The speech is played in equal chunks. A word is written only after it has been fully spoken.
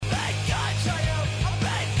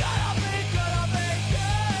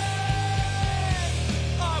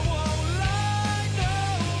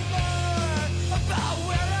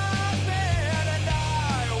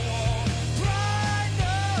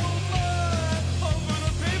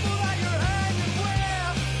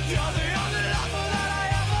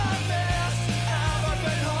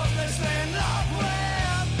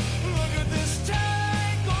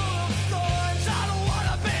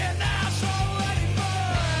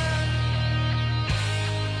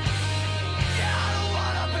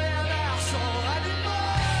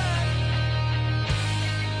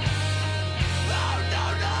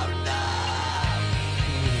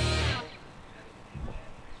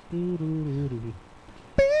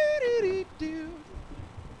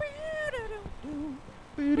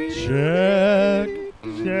Check.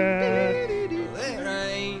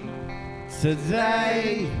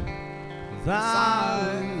 Today,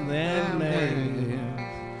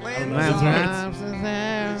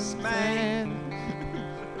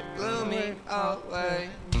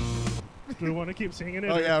 Do we want to keep singing it?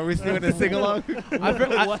 Oh yeah, are we doing a sing along?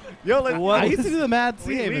 I used to do the Mad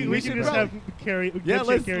Sea Haven. We should just have karaoke. Yeah,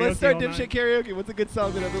 let's start all dipshit night. karaoke. What's a good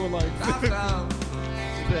song that everyone likes?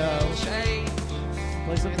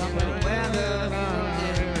 Play some Tom Petty.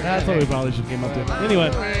 That's what we probably should came up to. Anyway.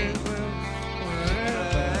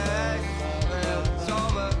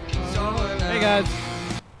 Hey guys.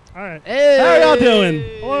 All right. Hey. How are y'all doing?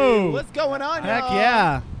 Hello. What's going on, Heck y'all?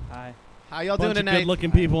 yeah. Hi. How y'all Bunch doing of tonight?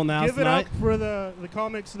 good-looking people now Give it tonight. up for the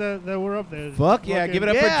comics that were up there. Fuck yeah, Fucking- give it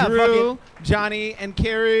up Yeah, for Drew, Johnny, and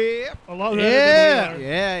Carrie. A lot better Yeah. than we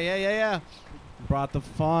are. Yeah. Brought the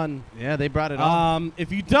fun. Yeah, they brought it on.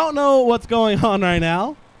 If you don't know what's going on right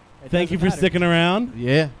now, It thank you for doesn't matter. sticking around.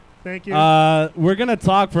 Yeah. Thank you. We're gonna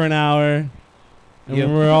talk for an hour, and Yep.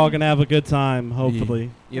 we're all gonna have a good time.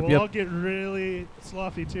 Hopefully, we'll all get really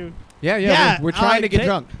sloppy too. Yeah, We're trying to get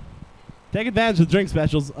drunk. take advantage of the drink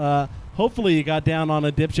specials. Hopefully, you got down on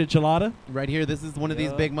a dipshit chilada. Right here, this is one of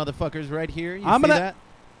these Yeah. big motherfuckers right here. You I'm see gonna-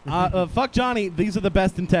 that? Fuck Johnny. These are the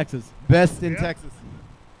best in Texas. Best in Yeah. Texas.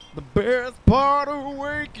 The best part of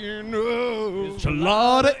waking up.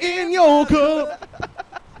 Chilada in your cup.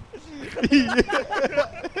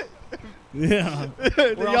 Yeah.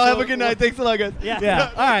 Y'all have a good night. Thanks a lot, guys. Yeah.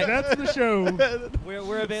 Yeah. All right. That's the show.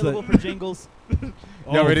 We're available for jingles.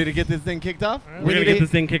 Y'all ready to get this thing kicked off? All right. We're gonna get this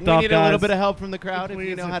thing kicked we off, need a little guys. bit of help from the crowd if Please,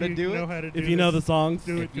 you know how to do know it. how to do If you know the this, songs,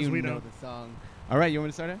 do it If because you we know don't. the song. All right, you want me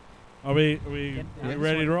to start it? are we Can-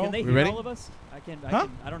 ready to roll? Can they We hear ready? all of us? Huh?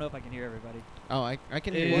 I don't know if I can hear everybody. Oh, I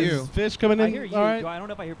can hear Is you. Fish coming in? I hear you. All right. I don't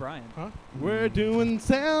know if I hear Brian. We're doing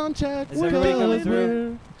sound check. Is everybody coming because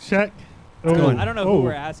through? Check. going. I don't know who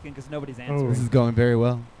we're asking because nobody's answering. This is going very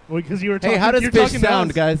well. Well, because you were talking. Hey, how does you're Fish talking to sound,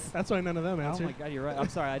 us. guys? That's why none of them Oh answered. my god, you're right. I'm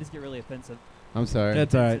sorry. I just get really offensive. I'm sorry.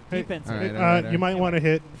 That's all right. Hey, Defensive. all right, You might want to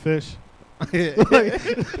hit Fish. Just hit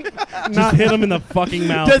him in the fucking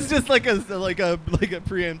mouth. That's just like a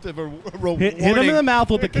preemptive or Hit him in the mouth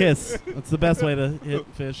with a kiss. That's the best way to hit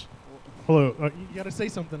Fish. Hello. You gotta say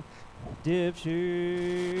something. Dipshit.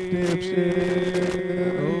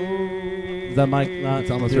 Is that Mike not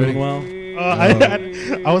It's almost doing ready. well?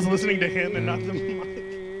 I was listening to him and not the mic.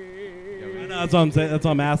 No, that's what I'm saying. That's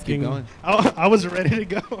what I'm asking. Keep going. I was ready to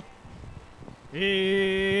go.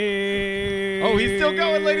 Oh, he's still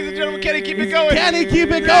going, ladies and gentlemen. Can he keep it going? Can he keep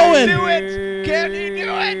it Can he going? do it? Can he do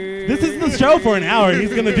it? This is the show for an hour.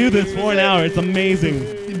 He's gonna do this for an hour. It's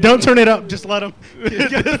amazing. Don't turn it up. Just let him.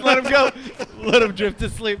 Just let him go. Let him drift to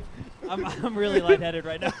sleep. I'm really lightheaded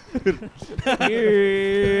right now.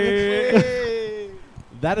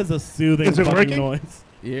 That is a soothing Is it fucking working? noise.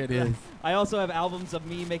 Yeah, it is. I also have albums of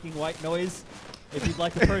me making white noise. If you'd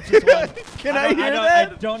like to purchase one. Can I hear I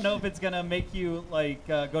that? don't know if it's gonna make you like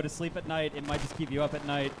go to sleep at night. It might just keep you up at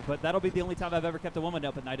night. But that'll be the only time I've ever kept a woman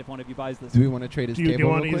up at night if one of you buys this. Do we want to trade his Do you cable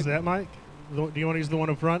want to real use quick? that mic? Do you want to use the one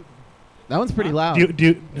up front? That one's pretty loud. Do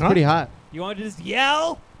you, It's pretty hot. You want to just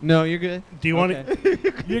yell? No, you're good. Do you want Okay.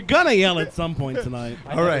 to? You're gonna yell at some point tonight.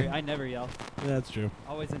 All right. I never yell. That's true.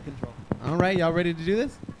 Always in control. All right, y'all ready to do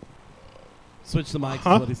this? Switch the mics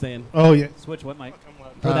Huh? is what he's saying. Oh yeah. Switch what mic?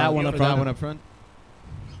 For that one up for front. that one up front.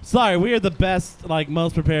 Sorry, we are the best,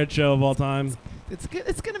 most prepared show of all time. It's good.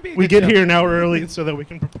 It's gonna be. A We good get show. here an hour early so that we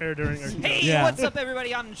can prepare during our. Hey, Yeah. what's up,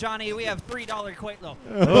 everybody? I'm Johnny. We have $3 Quaitlo.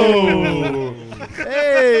 Oh.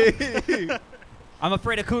 Hey. I'm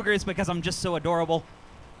afraid of cougars because I'm just so adorable.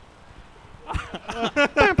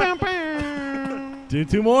 Do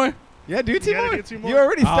two more? Yeah, do two You gotta more. do two more. You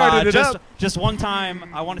already started it just, up. Just one time,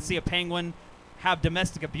 I want to see a penguin have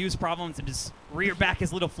domestic abuse problems and just rear back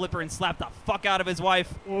his little flipper and slap the fuck out of his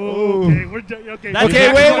wife. Okay, we're done. Okay. That's Okay,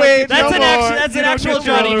 an wait, actual- wait, That's no an more. actual, that's You an don't actual get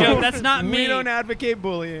Johnny your- joke. That's not We me. don't advocate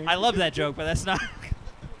bullying. I love that joke, but that's not.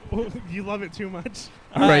 You love it too much.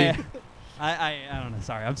 All right. I don't know.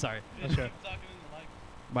 Sorry, I'm sorry. Okay.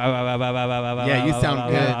 Yeah, you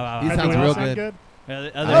sound good. You Do sounds we all real sound good.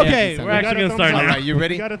 Okay, Yeah, we're actually gonna start All now. right, you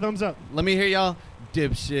ready? You got a thumbs up. Let me hear y'all.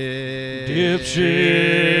 Dipshit.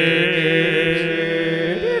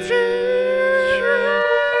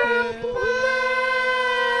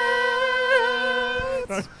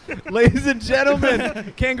 Ladies and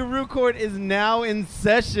gentlemen, Kangaroo Court is now in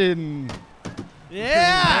session.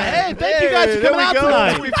 Yeah, hey, thank you guys for there coming we out go.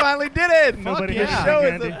 tonight. We finally did it. Nobody Fuck hit yeah. you, Show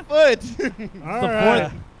is Andy. afoot. All The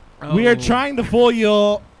right. fourth- We are trying to fool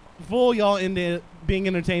y'all into being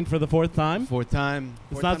entertained for the fourth time. Fourth time.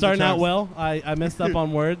 It's not starting out well. I messed up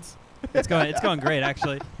on words. It's going great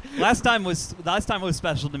actually. Last time was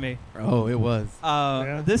special to me. Oh, it was.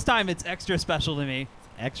 This time it's extra special to me.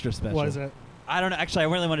 Extra special. Why is that? I don't know. Actually, I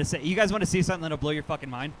really want to say. You guys want to see something that'll blow your fucking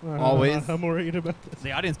mind? Always. I'm worried about this.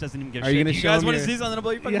 The audience doesn't even give a Are you shit. gonna You show guys them want to your- see something that'll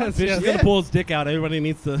blow your fucking Yes, mind? yes. He's gonna pull his dick out. Everybody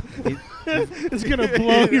needs to. It's gonna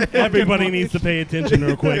blow your Everybody needs to pay attention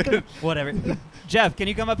real quick. Whatever. Jeff, can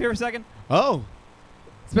you come up here for a second? Oh.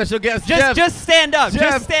 Special guest, Jeff. Just stand up. Jeff,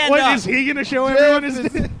 Just stand What up. is he gonna show Jeff everyone?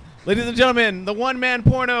 is- Ladies and gentlemen, the one-man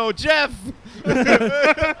porno, Jeff.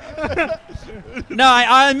 No,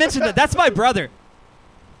 I mentioned that. That's my brother.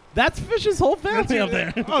 That's Fish's whole family up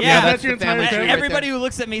there. Oh, Yeah, that's your the entire family tree family. right Everybody there. who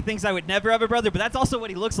looks at me thinks I would never have a brother, but that's also what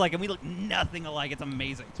he looks like, and we look nothing alike. It's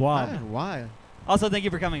amazing. It's wild. Why? Also, thank you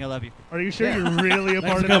for coming. I love you. Are you sure you're really a Thanks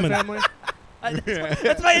part for of coming. that family?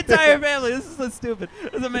 That's my entire family. This is so stupid.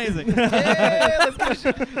 It's amazing. Yeah,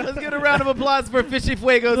 let's get a round of applause for Fishy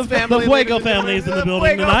Fuego's family. the Fuego ladies and family is in the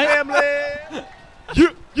gentlemen. building Fuego tonight.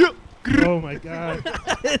 Family. Yeah. Oh my god.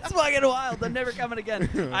 It's fucking wild. They're never coming again.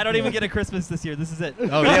 I don't even get a Christmas this year. This is it.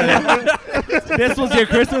 Oh yeah. This was your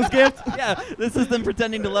Christmas gift? Yeah, this is them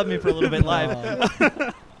pretending to love me for a little bit live.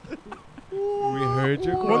 We heard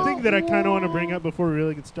your One thing that I kind of want to bring up before we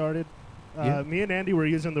really get started. Yeah. Me and Andy were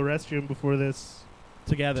using the restroom before this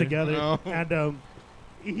Together. together, Oh. and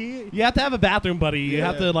he You have to have a bathroom buddy. You Yeah.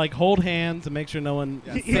 have to like hold hands and make sure no one.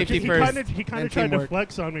 Yeah. he Safety he first kind of and tried to teamwork.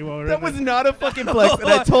 flex on me while we were That in was there. not a fucking flex, and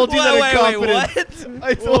I told you that in confidence. What?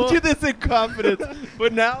 I told you this in confidence,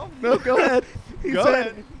 but now, no, go ahead. He Go said,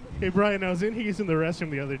 ahead. "Hey Brian, I was in using the restroom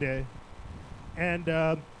the other day, and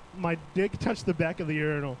my dick touched the back of the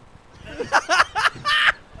urinal."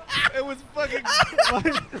 It was fucking.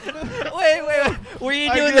 Wait. Were you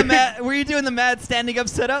I doing did. the mad? Were you doing the mad standing up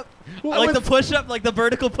sit up? Like the push up, like the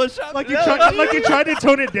vertical push up? Like you tried to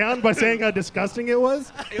tone it down by saying how disgusting it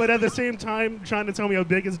was, but at the same time trying to tell me how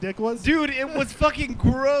big his dick was. Dude, it was fucking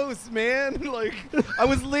gross, man. Like, I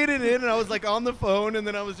was leaning in and I was like on the phone, and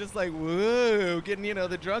then I was just like, whoa, getting,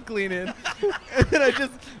 the drunk lean in. And then I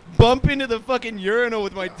just bump into the fucking urinal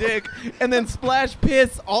with my dick and then splash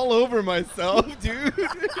piss all over myself, dude.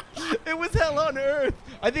 It was hell on earth.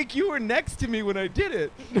 I think you were next to me when I did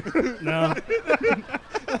it. No.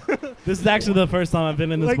 This is actually the first time I've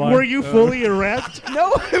been in this Like, bar. were you fully erect?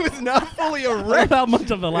 No, it was not fully I don't know erect. how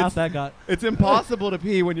much of a laugh that got. It's impossible to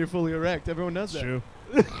pee when you're fully erect. Everyone knows that. True.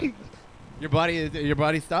 Your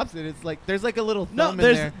body stops it. It's like there's like a little No, thumb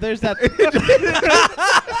in there. there's that.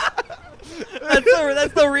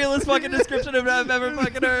 That's the realest fucking description of I've ever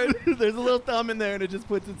fucking heard. There's a little thumb in there, and it just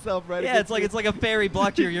puts itself right. Yeah, it's like a fairy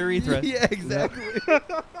blocked your urethra. Yeah, exactly.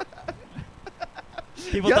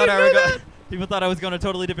 People Y'all thought didn't I know were that? People thought I was going a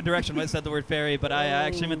totally different direction when I said the word fairy, but I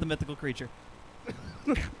actually meant the mythical creature.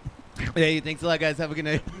 Hey, thanks a lot, guys. Have a good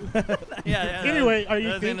night. Yeah. Anyway, are you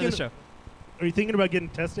that's the end of the thinking- show? Are you thinking about getting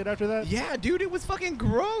tested after that? Yeah, dude, it was fucking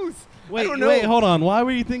gross. Wait, I don't know. wait, hold on. Why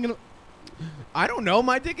were you thinking? I don't know.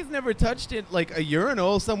 My dick has never touched it like a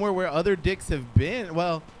urinal somewhere where other dicks have been.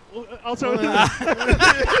 Well, Also,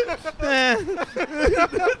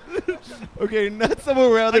 okay, not somewhere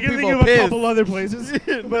where I other can think people of a piss. couple other places,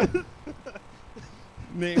 but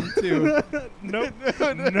Name two. nope,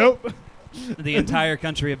 nope. The entire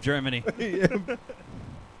country of Germany. Yeah.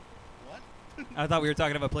 I thought we were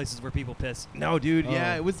talking about places where people piss. No, dude,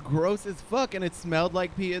 yeah, Oh. it was gross as fuck, and it smelled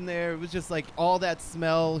like pee in there. It was just like all that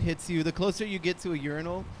smell hits you. The closer you get to a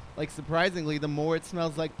urinal, like surprisingly, the more it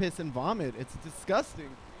smells like piss and vomit. It's disgusting.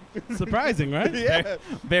 Surprising, right? Yeah,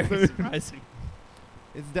 Very surprising.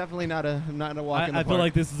 it's definitely not a walk in the I feel park.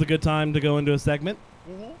 like this is a good time to go into a segment.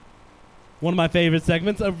 Mhm. One of my favorite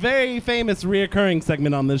segments, a very famous reoccurring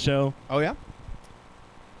segment on this show. Oh yeah.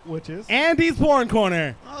 Which is Andy's Porn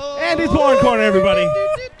Corner. Oh. Andy's Porn Corner, everybody.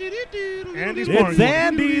 Andy's Porn It's Corner.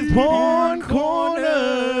 Andy's Porn Corner.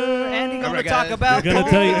 Andy All gonna right, talk guys. about We're gonna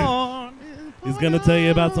tell you- porn. He's going to tell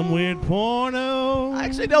you about some weird porno. I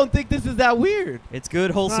actually don't think this is that weird. It's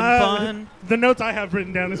good, wholesome fun. The notes I have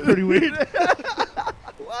written down is pretty weird.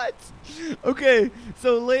 What? Okay,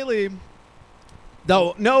 so lately.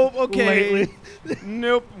 No, okay. Lately.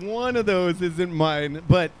 Nope, one of those isn't mine.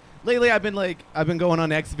 But lately I've been going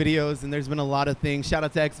on X videos, and there's been a lot of things. Shout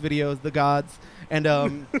out to X videos, the gods. And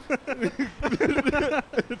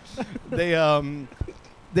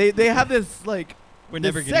they have this like We're this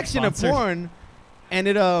never getting section sponsored. of porn, and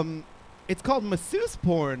it's called masseuse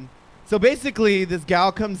porn. So basically, this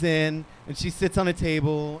gal comes in and she sits on a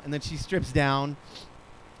table, and then she strips down,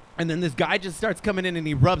 and then this guy just starts coming in and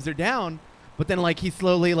he rubs her down, but then like he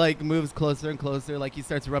slowly like moves closer and closer, like he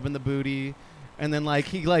starts rubbing the booty, And then like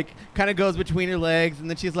he like kind of goes between her legs, and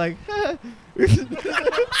then she's like,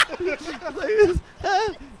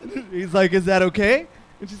 he's like, is that okay?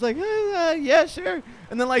 And she's like, yeah, sure.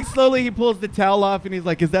 And then like slowly he pulls the towel off, and he's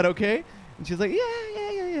like, is that okay? And she's like,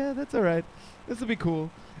 yeah, that's all right. This will be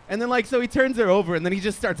cool. And then like so he turns her over, and then he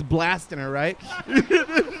just starts blasting her, right?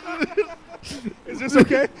 Is this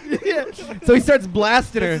okay? Yeah. So he starts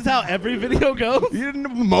blasting her. This is how every video goes?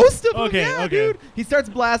 Most of them, Okay, yeah, okay. dude. He starts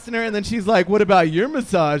blasting her, and then she's like, what about your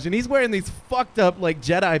massage? And he's wearing these fucked up, like,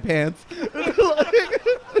 Jedi pants.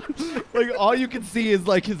 Like, all you can see is,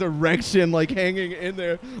 like, his erection, like, hanging in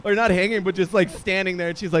there. Or not hanging, but just, like, standing there.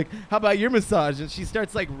 And she's like, how about your massage? And she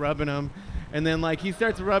starts, like, rubbing him. And then, like, he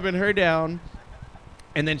starts rubbing her down.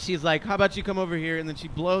 And then she's like, how about you come over here? And then she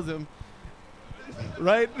blows him.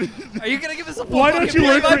 Right? Are you gonna give us a full Why don't you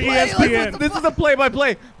work for ESPN? This is a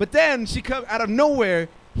play-by-play. But then she comes out of nowhere.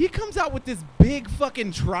 He comes out with this big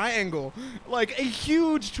fucking triangle, like a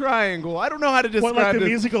huge triangle. I don't know how to describe What, like the this.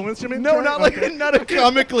 musical instrument? No, not like Okay. not a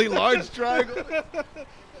comically large triangle.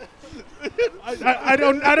 I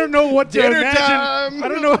don't know what to Dinner imagine. time. I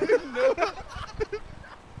don't know.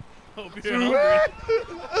 Hope you're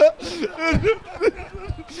hungry.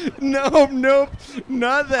 Nope,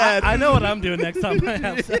 not that. I know what I'm doing next time I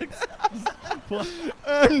have sex.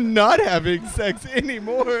 I'm not having sex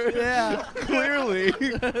anymore. Yeah. Clearly.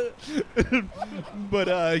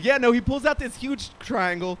 But yeah, no, he pulls out this huge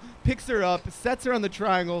triangle, picks her up, sets her on the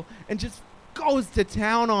triangle, and just goes to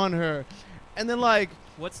town on her. And then like,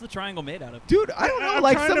 What's the triangle made out of? dude, I don't know, I'm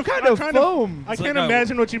like trying some to- kind I'm of trying to- foam. I It's can't like a-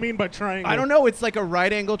 imagine what you mean by triangle. I don't know. It's like a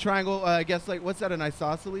right angle triangle. I guess like what's that? An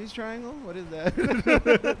isosceles triangle? What is that?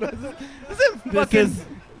 This is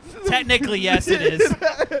Technically, yes, it is.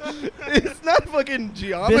 It's not fucking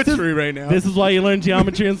geometry right now. This is why you learn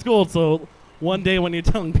geometry in school. So one day when you're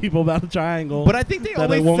telling people about a triangle, but I think they that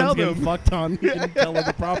only a woman's sell getting them. fucked on, you can tell her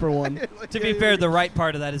the proper one. To be fair, the right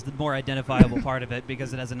part of that is the more identifiable part of it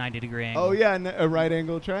because it has a 90-degree angle. Oh yeah, a right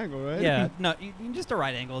angle triangle, right? Yeah, no, just a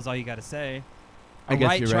right angle is all you got to say. I A guess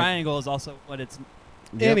right you're right. triangle is also what it's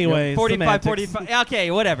Yep, Anyways, 45, semantics. 45.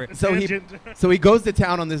 Okay, whatever. So he Tangent. So he goes to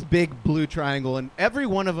town on this big blue triangle, and every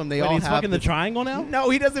one of them they Wait, all he's have. fucking the this- triangle now? No,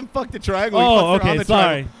 he doesn't fuck the triangle. he Oh, fucks her on okay, the sorry.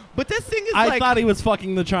 triangle. But this thing is I like thought he was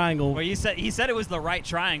fucking the triangle. Well, he said it was the right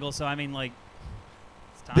triangle, so I mean, like,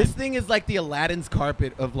 it's time. this thing is like the Aladdin's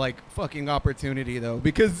carpet of like fucking opportunity though,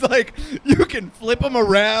 because like you can flip them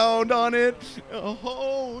around on it, a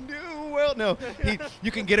whole new world. No,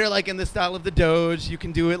 you can get her like in the style of the Doge. You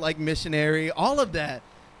can do it like missionary, all of that.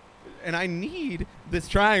 And I need this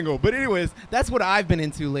triangle. But anyways, that's what I've been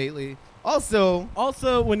into lately. Also,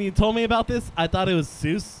 When you told me about this, I thought it was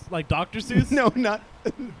Seuss, like Dr. Seuss. no, not.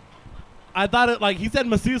 I thought it, like, he said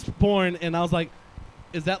masseuse porn, and I was like,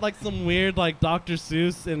 is that like some weird, like, Dr.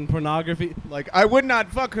 Seuss and pornography? Like, I would not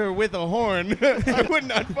fuck her with a horn. I would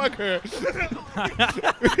not fuck her.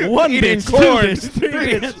 One Eating bitch, corn. 2 bitch, 3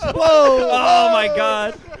 bitch. Whoa! Oh my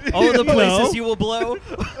God! Oh, the No. places you will blow.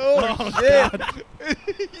 Oh, shit.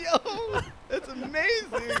 Yo, that's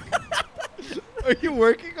amazing. Are you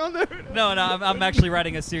working on that? No, I'm actually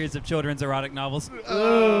writing a series of children's erotic novels.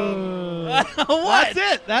 Oh. What?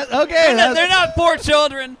 That's it. Okay. They're not for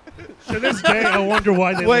children. To this day, I wonder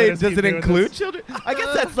why they let Wait, us does keep it doing include this. children? I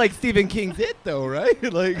guess that's like Stephen King's It, though, right?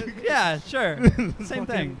 Like, Yeah, sure. Same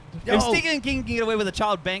thing. Yo. If Stephen King can get away with a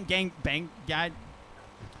child bang, gang, there's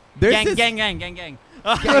gang, this gang. gang.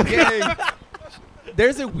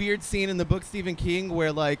 There's a weird scene in the book Stephen King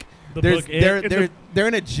where like The there's book It? they're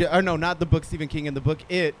in a or no, not the book Stephen King, in the book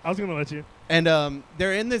It. I was gonna let you. And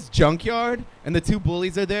they're in this junkyard, and the two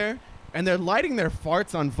bullies are there, and they're lighting their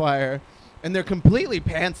farts on fire, and they're completely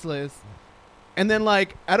pantsless. And then,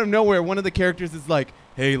 like, out of nowhere, one of the characters is like,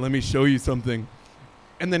 hey, let me show you something.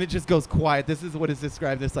 And then it just goes quiet. This is what is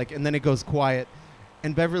described as, like, and then it goes quiet.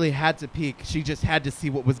 And Beverly had to peek. She just had to see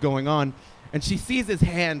what was going on. And she sees his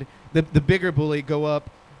hand, the bigger bully, go up,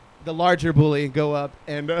 the larger bully go up,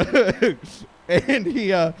 and and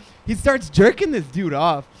he starts jerking this dude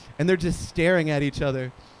off, and they're just staring at each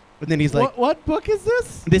other. And then he's like, what book is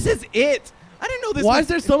this? this is it. I didn't know this Why was is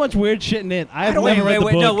there so much weird shit in it? I have don't- never read the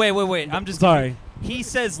wait, book. no, wait. I'm just Sorry. He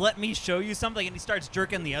says, "Let me show you something," and he starts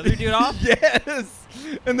jerking the other dude off. Yes.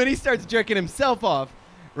 And then he starts jerking himself off,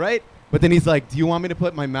 right? But then he's like, do you want me to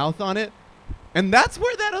put my mouth on it? And that's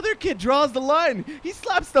where that other kid draws the line. He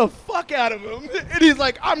slaps the fuck out of him. And he's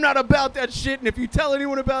like, I'm not about that shit. And if you tell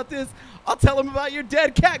anyone about this, I'll tell them about your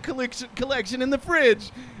dead cat collection in the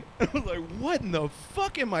fridge. And I was like, what in the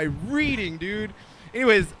fuck am I reading, dude?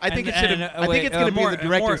 Anyways, I think it should have. I think it's going to be in the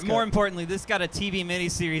director's more cut. importantly, this got a TV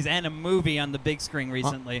miniseries and a movie on the big screen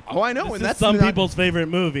recently. Oh, I know, This and is that's some not- people's favorite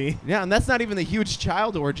movie. Yeah, and that's not even the huge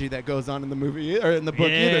child orgy that goes on in the movie or in the book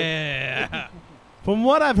either. Yeah. From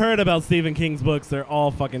what I've heard about Stephen King's books, they're all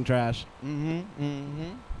fucking trash.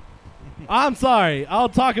 I'm sorry. I'll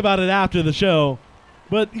talk about it after the show.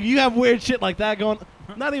 But you have weird shit like that going.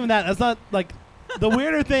 Not even that. That's not like the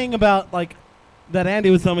weirder thing about like that Andy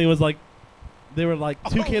was telling me was like they were like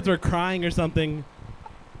two kids were crying or something,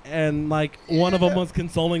 and like one of them was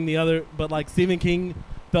consoling the other. But like Stephen King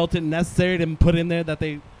felt it necessary to put in there that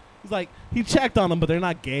he's like he checked on them, but they're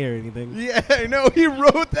not gay or anything. Yeah, I know. He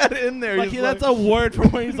wrote that in there. Like He's that's a word for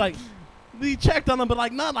where he's like. He checked on them, but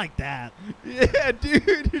like not like that. Yeah,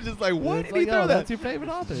 dude. You're just like, what did he throw that? That's your favorite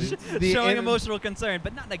author. Showing emotional concern,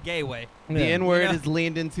 but not in a gay way. The N-word Yeah. is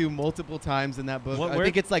leaned into multiple times in that book. What I word?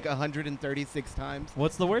 think it's like 136 times.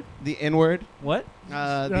 What's the word? The N-word. What?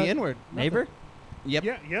 The N-word. Neighbor? Yep.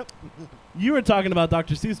 Yeah, yep. You were talking about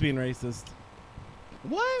Dr. Seuss being racist.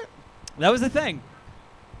 What? That was the thing.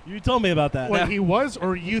 You told me about that. What he was,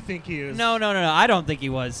 or you think he is? No. I don't think he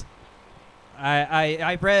was.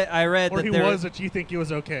 I read Or that he there was, that you think he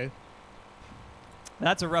was okay.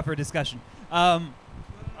 That's a rougher discussion.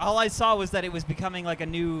 All I saw was that it was becoming like a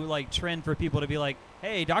new like trend for people to be like,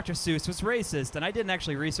 "Hey, Dr. Seuss was racist," and I didn't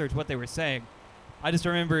actually research what they were saying. I just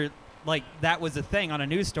remember like that was a thing on a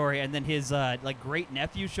news story, and then his like great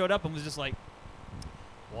nephew showed up and was just like,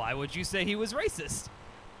 "Why would you say he was racist?"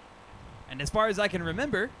 And as far as I can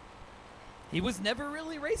remember, he was never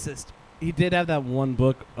really racist. He did have that one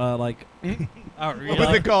book, like Oh, really? What was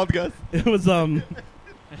it called, Gus? it was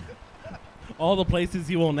all the places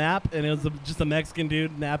he will nap, and it was just a Mexican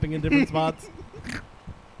dude napping in different spots. It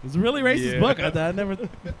was a really racist Yeah. book. I never.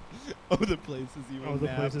 Oh, the places you Oh, will the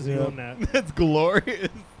nap. places you own that. That's glorious.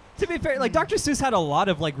 To be fair, like Dr. Seuss had a lot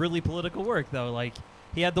of like really political work though. Like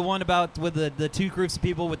he had the one about with the two groups of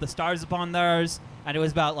people with the stars upon theirs, and it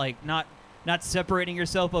was about like not separating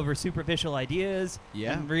yourself over superficial ideas.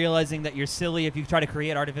 Yeah. And realizing that you're silly if you try to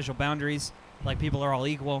create artificial boundaries. Like people are all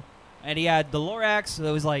equal. And he had the Lorax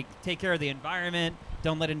that was like take care of the environment,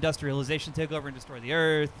 don't let industrialization take over and destroy the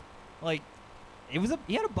earth. Like he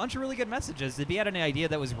had a bunch of really good messages. If he had any idea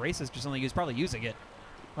that was racist or something, he was probably using it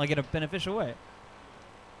like in a beneficial way.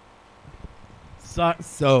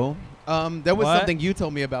 So, there was What? something you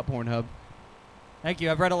told me about Pornhub. Thank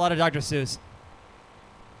you. I've read a lot of Dr. Seuss.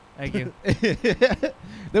 Thank you.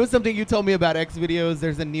 There was something you told me about X videos.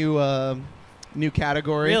 There's a new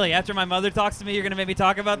category. Really? After my mother talks to me, you're going to make me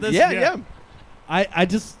talk about this? Yeah.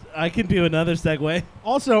 I can do another segue.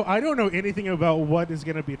 Also, I don't know anything about what is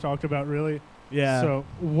going to be talked about, really. Yeah. So,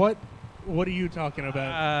 what are you talking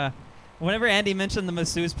about? Whenever Andy mentioned the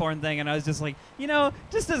masseuse porn thing, and I was just like,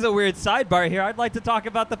 just as a weird sidebar here, I'd like to talk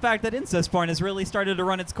about the fact that incest porn has really started to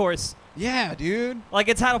run its course. Yeah, dude. Like,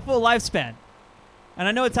 it's had a full lifespan. And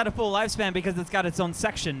I know it's had a full lifespan because it's got its own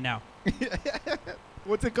section now.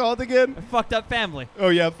 What's it called again? Fucked Up Family. Oh,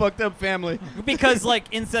 yeah, Fucked Up Family. Because, like,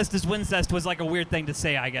 incest is wincest was, like, a weird thing to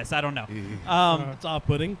say, I guess. I don't know. It's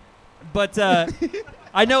off-putting. But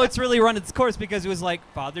I know it's really run its course because it was like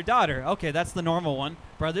father-daughter. Okay, that's the normal one.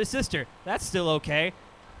 Brother-sister. That's still okay.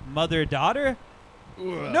 Mother-daughter.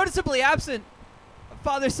 Noticeably absent.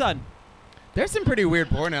 Father-son. There's some pretty weird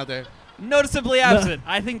porn out there. Noticeably absent.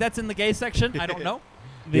 I think that's in the gay section. I don't know.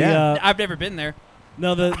 The, I've never been there.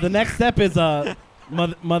 No, the next step is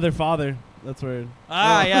mother-father. That's where.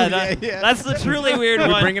 Yeah, yeah. That's the truly weird We're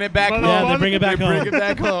one. bringing it back home. Yeah, they bring it back home. Bring it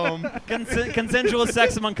back home. Consensual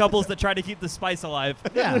sex among couples that try to keep the spice alive.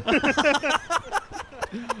 Yeah.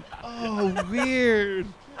 Oh, weird.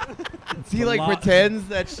 He a like lot. pretends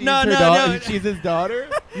that she's No, her no, daughter. no. She's his daughter.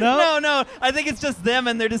 No. I think it's just them,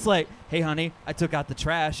 and they're just like, "Hey, honey, I took out the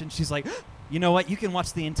trash," and she's like, "You know what? You can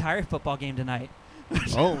watch the entire football game tonight."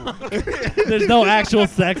 Oh, There's no actual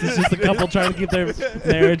sex. It's just a couple trying to keep their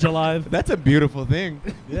marriage alive. that's a beautiful thing.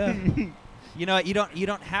 Yeah. You know what? You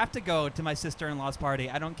don't have to go to my sister-in-law's party.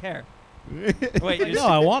 I don't care. Wait, your No,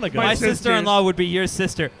 I want to go. my sister's- sister-in-law would be your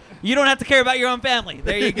sister. You don't have to care about your own family.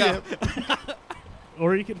 There you go.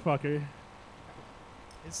 Or you can fuck her.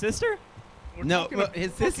 His sister? No,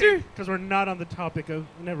 his sister? Because we're not on the topic of.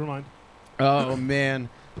 Never mind. Oh man.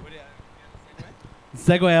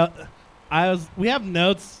 Segue out. We have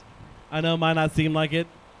notes. I know it might not seem like it.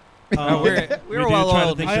 We're we well do try to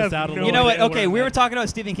oiled. think I this have out a no little You know what? idea Okay, where we I'm were at. talking about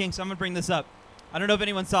Stephen King, so I'm going to bring this up. I don't know if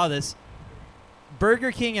anyone saw this.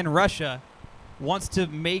 Burger King in Russia wants to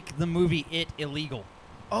make the movie It illegal.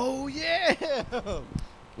 Oh yeah.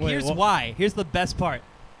 Wait, Here's what? why. Here's the best part.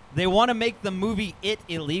 They want to make the movie It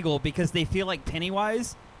illegal because they feel like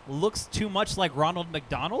Pennywise looks too much like Ronald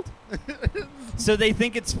McDonald. So they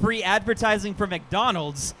think it's free advertising for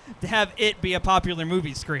McDonald's to have it be a popular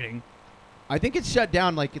movie screening. I think it's shut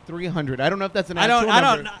down like at 300. I don't know if that's an actual number. I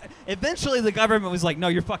don't know. Eventually the government was like, no,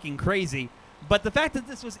 you're fucking crazy. But the fact that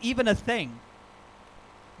this was even a thing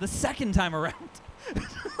the second time around.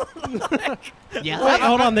 Yeah. Wait,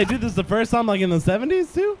 hold on. They did this the first time, like in the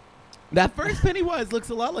 70s too? That first Pennywise looks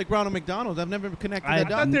a lot like Ronald McDonald. I've never connected I that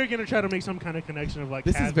dot. thought they were going to try to make some kind of connection of like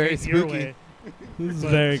This is Cat very Made Your spooky. Way. This is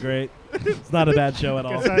very great. It's not a bad show at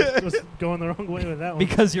all. Guess I was going the wrong way with that one.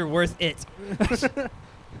 Because you're worth it.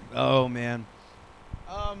 Oh man.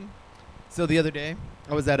 So the other day,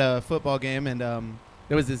 I was at a football game, and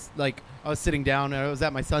there was this like I was sitting down. And I was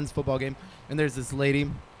at my son's football game, and there's this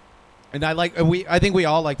lady, and I think we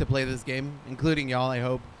all like to play this game, including y'all. I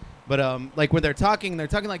hope. But like when they're talking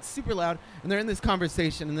like super loud, and they're in this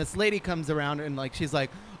conversation, and this lady comes around, and like she's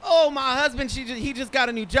like, "Oh, my husband, he just got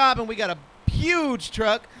a new job, and we got a huge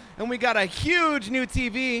truck, and we got a huge new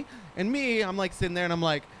TV." And me, I'm like sitting there, and I'm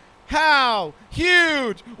like, "How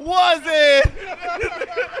huge was it?"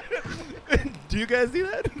 Do you guys see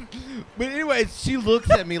that? But anyway, she looks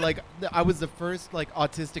at me like I was the first like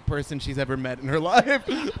autistic person she's ever met in her life.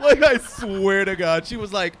 Like I swear to God, she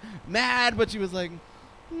was like mad, but she was like,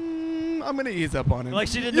 "I'm gonna ease up on him." Like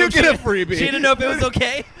she didn't You know get a freebie. She didn't know if it was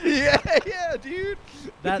okay. yeah, dude.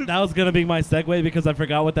 That was gonna be my segue because I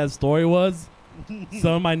forgot what that story was.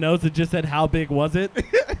 So in my notes it just said how big was it,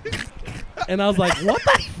 and I was like, what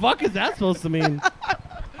the fuck is that supposed to mean?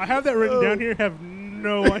 I have that written down here. Have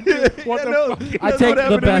no idea what the fuck. I That's take what the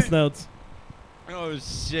happened to best me. notes. Oh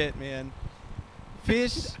shit, man.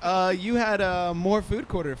 Fish, you had more food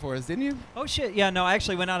corner for us, didn't you? Oh shit! Yeah, no, I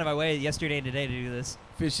actually went out of my way yesterday and today to do this.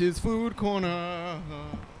 Fish's food corner.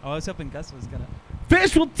 Oh, I was hoping Gus was gonna.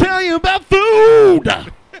 Fish will tell you about food.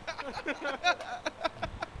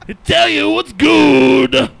 He'll tell you what's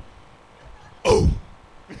good.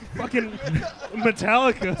 Fucking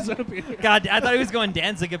Metallica's up here. God, I thought he was going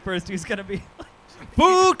Danzig at first. He was gonna be like,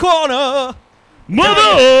 food corner.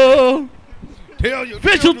 Mother, Tell you.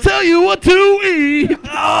 Fish will tell you what to eat.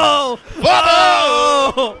 Oh,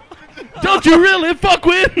 Oh! Don't you really fuck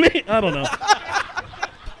with me? I don't know.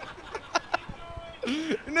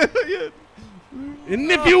 No, yeah. And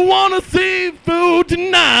if you want to see food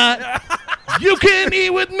tonight, you can eat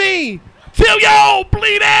with me till you're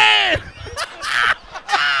bleeding.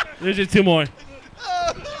 There's just two more.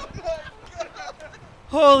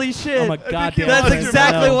 holy shit! I'm a goddamn That's fan.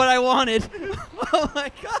 exactly No. what I wanted. Oh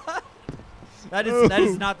my god. That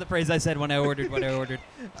is not the phrase I said when I ordered what I ordered.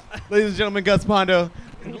 Ladies and gentlemen, Gus Pondo.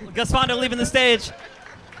 Gus Fondo leaving the stage.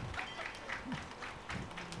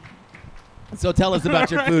 So tell us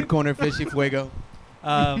about your food corner, Fishy Fuego.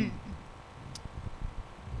 I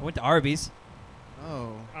went to Arby's.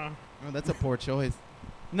 Oh. Uh, Oh, that's a poor choice.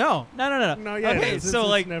 No. No, yeah, it Okay, is. so It's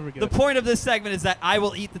like never good. the point of this segment is that I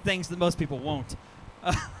will eat the things that most people won't.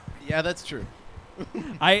 Yeah, that's true.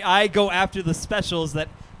 I go after the specials that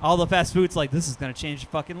all the fast food's like, this is gonna change your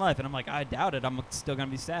fucking life, and I'm like, I doubt it. I'm still gonna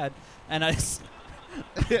be sad, and I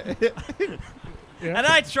Yeah. and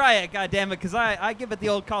I try it, God damn it, because I give it the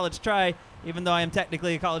old college try, even though I am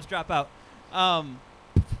technically a college dropout.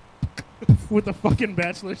 With the fucking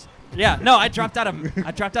bachelor's. Yeah, no, I dropped out of Come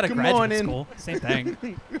graduate on in. school. Same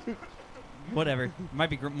thing. Whatever. Might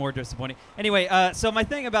be more disappointing. Anyway, so my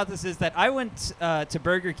thing about this is that I went to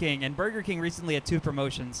Burger King, and Burger King recently had 2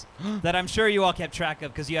 promotions that I'm sure you all kept track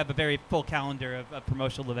of because you have a very full calendar of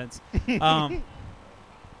promotional events.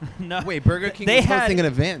 No, Wait, Burger King They was had- hosting an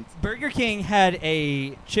event. Burger King had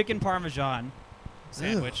a chicken parmesan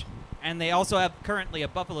sandwich, and they also have currently a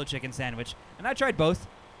buffalo chicken sandwich, and I tried both.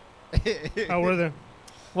 How were they?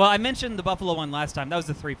 Well, I mentioned the buffalo one last time. That was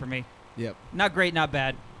the 3 for me. Yep. Not great, not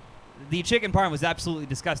bad. The chicken parm was absolutely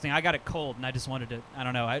disgusting. I got it cold, and I just wanted to. I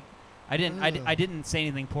don't know. I didn't say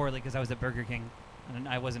anything poorly because I was at Burger King, and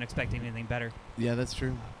I wasn't expecting anything better. Yeah, that's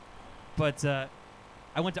true. But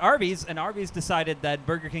I went to Arby's, and Arby's decided that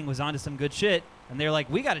Burger King was onto some good shit, and they were like,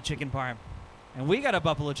 "We got a chicken parm, and we got a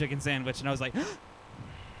buffalo chicken sandwich," and I was like,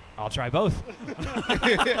 "I'll try both."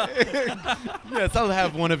 Yes, I'll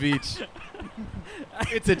have one of each.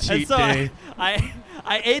 It's a And cheat so day.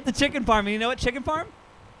 I ate the chicken parm. And you know what chicken parm?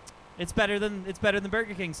 It's better than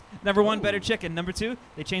Burger King's. Number 1, better chicken. Number 2,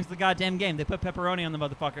 they changed the goddamn game. They put pepperoni on the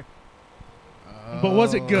motherfucker. But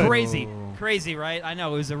was it good? Crazy, right? I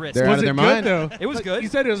know it was a risk. They're out Was of it their good mind. though? It was good. You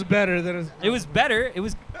said it was better than It was better. It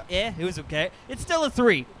was okay. It's still a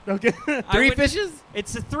 3. okay. 3 fishes?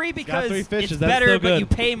 It's a 3 because 3 fishes. it's That's better, still but good. you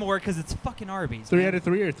pay more because it's fucking Arby's. 3 man. out of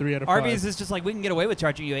 3 or 3 out of 5? Arby's is just like, we can get away with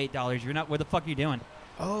charging you $8. You're not. What the fuck are you doing?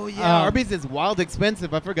 Oh yeah, Arby's is wild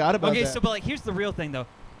expensive. I forgot about Okay, that. so but like here's the real thing though.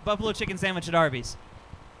 Buffalo chicken sandwich at Arby's.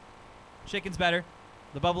 Chicken's better.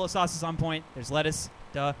 The buffalo sauce is on point. There's lettuce.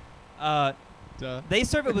 Duh. Duh. They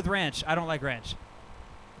serve it with ranch. I don't like ranch.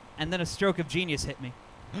 And then a stroke of genius hit me.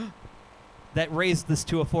 That raised this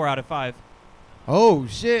to a 4 out of 5. Oh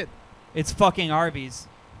shit. It's fucking Arby's,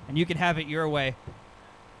 and you can have it your way.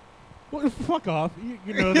 Well, fuck off.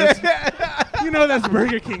 You know that's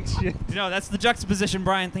Burger King shit. No, that's the juxtaposition,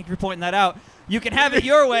 Brian. Thank you for pointing that out. You can have it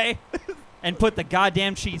your way, and put the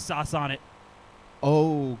goddamn cheese sauce on it.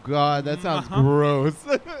 Oh god, that sounds Uh-huh. gross.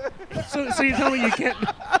 So you tell me you can't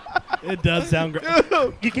It does sound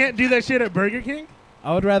great. you can't do that shit at Burger King?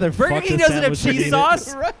 I would rather Burger fuck King this doesn't have sandwich than cheese eat it.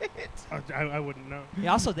 sauce. Right. I wouldn't know.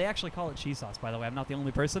 Yeah, also, they actually call it cheese sauce, by the way. I'm not the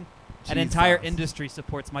only person. An Cheese entire sauce. industry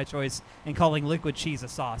supports my choice in calling liquid cheese a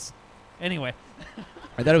sauce. Anyway,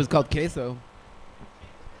 I thought it was called queso.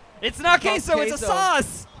 it's not called queso, it's a queso.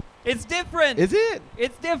 sauce. It's different. Is it?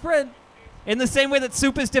 It's different. In the same way that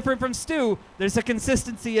soup is different from stew, there's a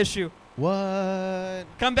consistency issue. What?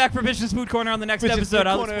 Come back for Fish's Food Corner on the next Fish's episode. Food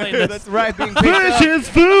I'll Corner. explain this. That's right. Being picked up. Fish's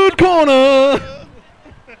Food Corner.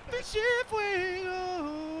 Fishy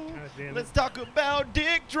Fuego. God damn it. Let's talk about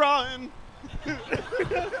dick drawing.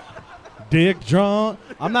 Dick drawn.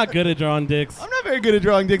 I'm not good at drawing dicks. I'm not very good at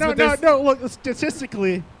drawing dicks, No, but no, there's no. Look,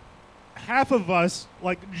 statistically, half of us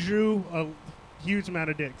drew a huge amount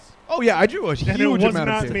of dicks, Oh yeah, I drew a huge and it was amount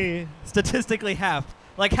not of dicks. me. Statistically, half.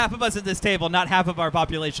 Like half of us at this table, not half of our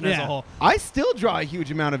population as a Yeah. whole. I still draw a huge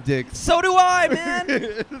amount of dicks. So do I,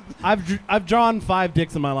 man. I've drawn 5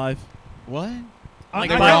 dicks in my life. What? I'm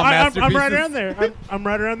they're right all around there. I'm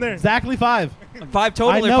right around there. Exactly 5. 5 total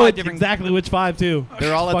I or know 5 it's different. exactly which 5 too.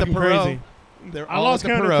 They're all at the Fucking Perot. crazy. They're I all lost at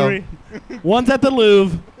the count of Perot. 3. One's at the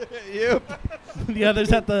Louvre. Yep. The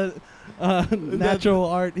other's at the Natural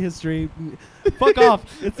Art History. Fuck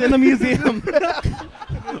off. It's in a museum.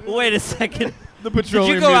 Wait a second. The Did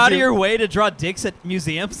petroleum. you go out of Museum. your way to draw dicks at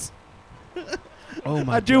museums? Oh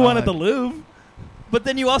my I drew one at the God. Louvre. But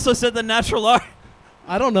then you also said the natural art.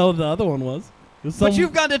 I don't know what the other one was. It was But some-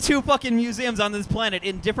 you've gone to 2 fucking museums on this planet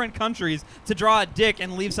in different countries to draw a dick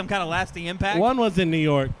and leave some kind of lasting impact. One was in New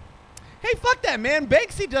York. Hey, fuck that, man.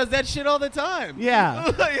 Banksy does that shit all the time. Yeah.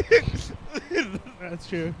 That's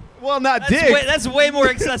true. Well, not That's dick. that's way more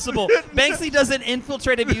accessible. Banksy doesn't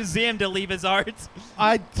infiltrate a museum to leave his art.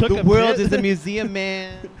 I took The a world piss. is a museum,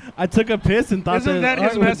 man. I took a piss and thought Isn't that art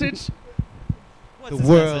his was- message? What's The his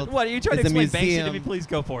world message? What are you trying to is a explain Banksy to museum. me? Please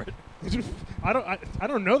go for it. I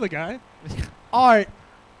don't know the guy.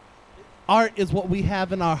 Art is what we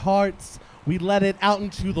have in our hearts. We let it out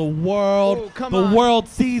into the world. Oh, come the on. world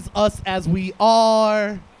sees us as we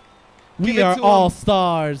are. Give We it are to all 'em.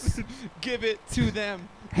 stars. Give it to them.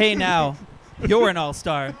 Hey now, you're an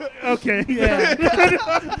all-star. Okay. Yeah.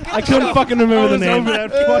 I couldn't fucking I remember the was name. over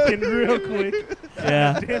that fucking real quick.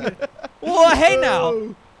 Yeah. Damn it. Well, hey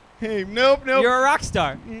now, Hey, nope. you're a rock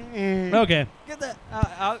star. Okay. Get that.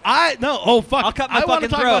 Oh fuck. I'll cut my I want to fucking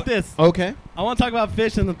talk throat. about this. Okay. I want to talk about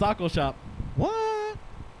Fish in the taco shop. What?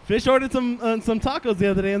 Fish ordered some tacos the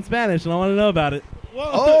other day in Spanish, and I want to know about it. Whoa.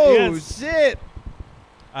 Oh, yes. shit.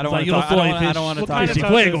 I don't It's want like, to yo talk. soy I don't want to What talk. kind of Fishy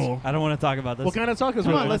About tacos? fuego. I don't want to talk about this. What kind of tacos Come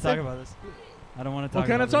were on, I don't they? let's want to talk about this. I don't want to talk What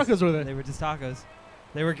kind about of this. tacos were they? They were just tacos.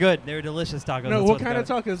 They were good. They were delicious tacos. No, That's what kind of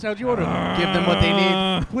got tacos? How'd you order them? Give them what they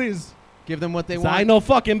need. Please. Give them what they So want. I know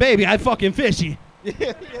fucking baby. I fucking fishy.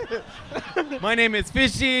 My name is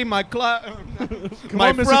Fishy. My Come my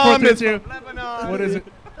on, Mr. from is 432. from Lebanon. What is it?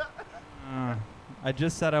 I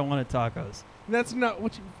just said I wanted tacos. That's not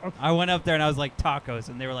what you. I went up there and I was like tacos,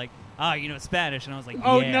 and they were like, you know Spanish, and I was like,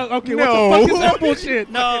 Oh yeah. no. Okay. No. What the fuck is that bullshit?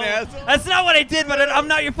 No, Fucking asshole. that's not what I did. But I'm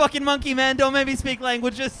not your fucking monkey, man. Don't make me speak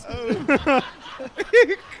languages.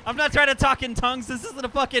 I'm not trying to talk in tongues. This isn't a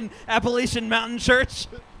fucking Appalachian Mountain Church.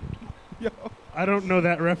 I don't know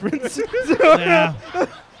that reference. Yeah.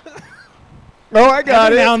 Oh, I got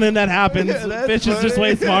Every it. now and then that happens. Yeah, that's Fish is just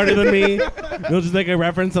funny. way smarter than me. He'll just make a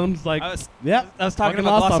reference, and I'm just like, I was yep. I was talking Fucking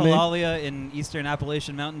about lost on me. glossolalia in Eastern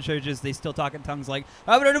Appalachian Mountain churches. They still talk in tongues like.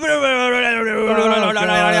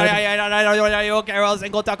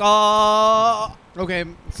 Okay,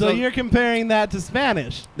 So you're comparing that to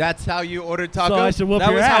Spanish. that's how you order tacos. So I should whoop That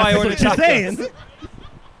your was ass. how I That's ordered what you're tacos. saying.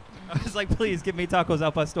 I was like, please give me tacos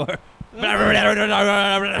al pastor.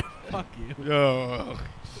 Fuck you. Oh.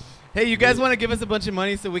 Hey, you guys want to give us a bunch of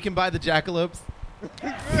money so we can buy the jackalopes?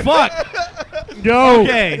 Fuck. Yo.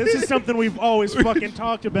 Okay. This is something we've always fucking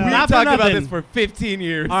talked about. We've Not for talked about nothing. this for 15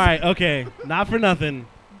 years. All right, okay. Not for nothing.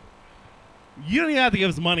 You don't even have to give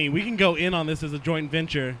us money. We can go in on this as a joint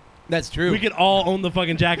venture. That's true. We could all own the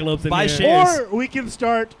fucking jackalopes in Buy here. shares. Or we can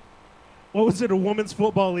start what was it? A women's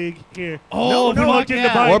football league here. Oh, No, fuck looked into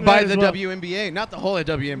yeah. buying Or buy that the as well. WNBA, not the whole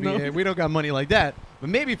WNBA. No. We don't got money like that, but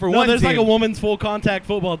maybe for No, one there's team. like a women's full contact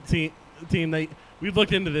football team. We've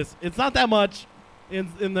looked into this. It's not that much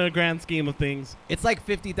in the grand scheme of things. It's like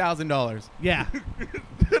 $50,000. Yeah,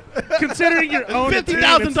 Considering your own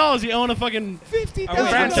 $50,000. You own a fucking $50,000. Oh, wait, I'm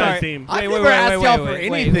franchise sorry. team. I've never asked y'all for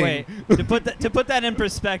anything. Wait. to put that in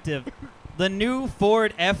perspective, the new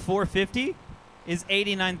Ford F450 is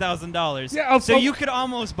 $89,000. Yeah, so you could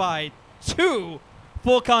almost buy 2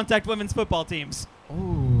 full contact women's football teams.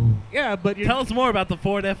 Ooh. Yeah, but Tell us more about the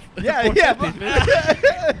Ford F. Yeah.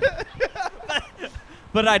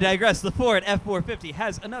 But I digress. The Ford F450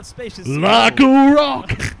 has enough spacious Like a rock.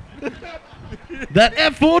 That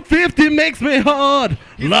F-450 makes me hard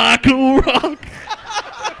like a rock.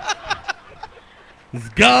 It's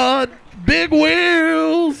got big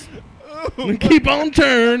wheels. And keep on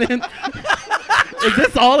turning. Is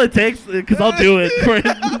this all it takes? Because I'll do it for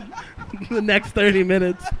the next 30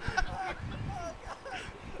 minutes.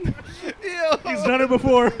 he's done it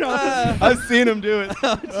before. I've seen him do it.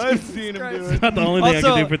 I've seen him do It's it. not the only thing I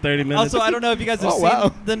can do for 30 minutes. Also, I don't know if you guys have Oh, seen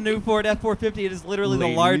wow. the new Ford F450. It is literally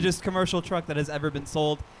Ladies. the largest commercial truck that has ever been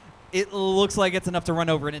sold. It looks like it's enough to run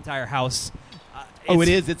over an entire house. Oh, it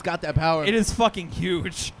is. It's got that power. It is fucking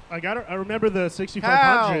huge. I remember the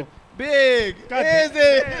 6500. How big God is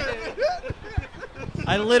it?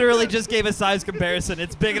 I literally just gave a size comparison.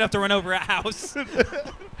 It's big enough to run over a house.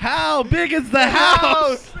 How big is the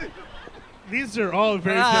house? These are all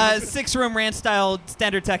very different. 6-room ranch style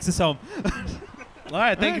standard Texas home. All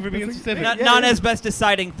right, thank you for being specific. Non-asbestos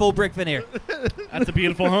siding, full brick veneer. That's a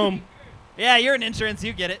beautiful home. Yeah, you're an insurance.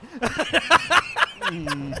 You get it.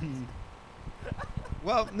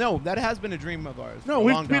 Well, no, that has been a dream of ours. No, for a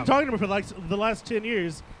we've long been time. talking about it for like the last 10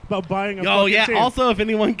 years about buying a Oh, fucking yeah. team. Also, if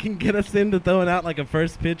anyone can get us into throwing out like a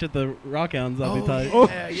first pitch at the Rockhounds, that'd be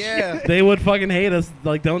tight. Yeah. They would fucking hate us.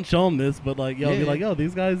 Like, don't show them this, but like, y'all be Yeah. like, yo,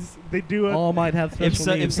 these guys they do it. all might have special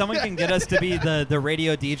If needs. someone can get us to be the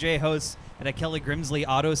radio DJ hosts at a Kelly Grimsley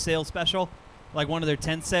auto sale special, like one of their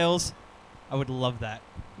tent sales, I would love that.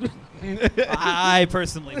 I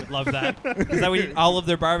personally would love that. Because I would eat all of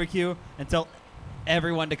their barbecue and tell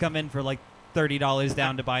everyone to come in for like $30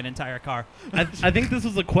 down to buy an entire car. I think this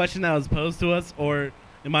was a question that was posed to us, or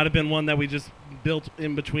it might have been one that we just built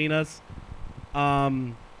in between us.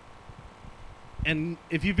 And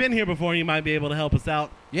if you've been here before, you might be able to help us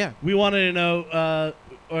out. Yeah. We wanted to know,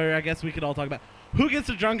 or I guess we could all talk about, who gets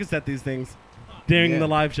the drunkest at these things during Yeah. the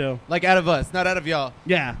live show? Like out of us, not out of y'all.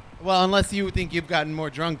 Yeah, Well, unless you think you've gotten more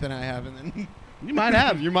drunk than I have, and then you might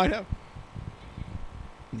have. you might have.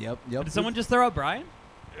 Yep. Did someone just throw out Brian?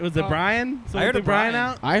 Was it Brian? Someone heard threw of Brian.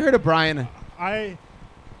 out. I heard of Brian. I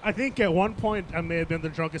think at one point I may have been the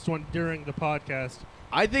drunkest one during the podcast.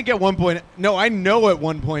 I think at one point, no, I know at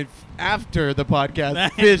one point after the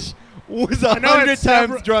podcast, Fish was I know at 100 times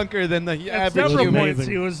several- drunker than the At average several human. points,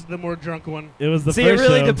 Amazing. he was the more drunk one. It was the See, it first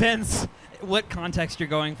really show. depends what context you're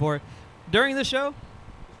going for. During the show,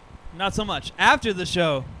 not so much. After the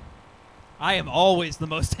show, I am always the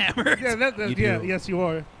most hammered. Yeah, You yeah, do. yes, you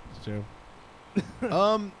are. It's true.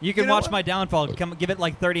 You can know watch what? my downfall. Come, give it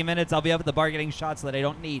like 30 minutes. I'll be up at the bar getting shots that I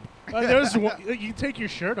don't need. There's one, you take your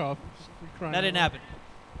shirt off. You're crying That didn't out. happen.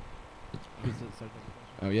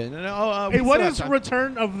 Oh yeah, no. Hey, we what still have is time.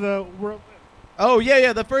 Return of the World? Oh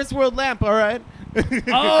yeah, the first world lamp. All right.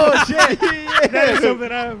 Oh shit! That is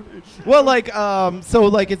something I. Well, like, so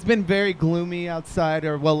like it's been very gloomy outside,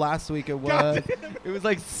 or well, last week it was. It was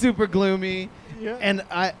like super gloomy, Yeah. and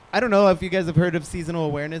I don't know if you guys have heard of seasonal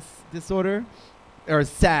awareness disorder, or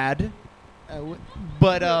SAD,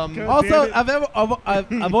 but God Also, damn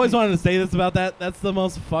it. I've always wanted to say this about that. That's the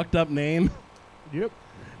most fucked up name. Yep.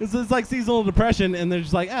 It's like seasonal depression, and they're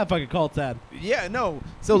just like, fuck it, call it sad. yeah, no.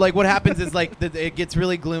 So like, what happens is like it gets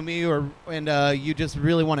really gloomy, and you just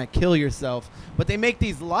really want to kill yourself. But they make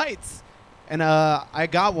these lights, and I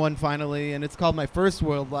got one finally, and it's called my first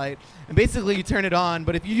world light. And basically, you turn it on,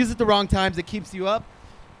 but if you use it the wrong times, it keeps you up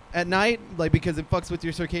at night, like because it fucks with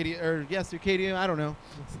your circadian. I don't know.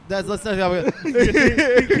 Let's not.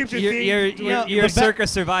 It keeps your Your thing- your circa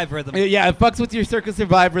survive rhythm. Yeah, it fucks with your circus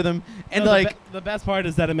survive rhythm, and No, like. the best part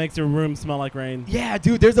is that it makes your room smell like rain. Yeah,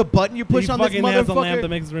 dude, there's a button you push He on this fucking has a lamp motherfucker. that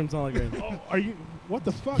makes his room smell like rain. Oh, are you? What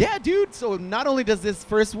the fuck? Yeah, dude. So not only does this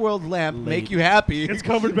first world lamp make Lady. you happy, It's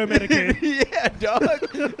covered by Medicaid. yeah,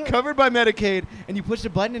 dog. Covered by Medicaid, and you push the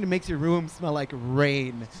button and it makes your room smell like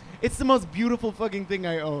rain. It's the most beautiful fucking thing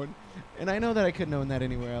I own, and I know that I couldn't own that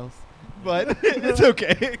anywhere else, but it's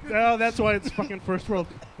okay. No, that's why it's fucking first world.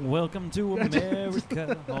 Welcome to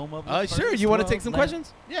America, home of the Sure. first You want to world take some land.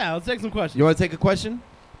 questions? Yeah, let's take some questions. You want to take a question?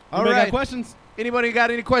 All Anybody right. got questions? Anybody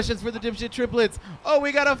got any questions for the dipshit triplets? Oh,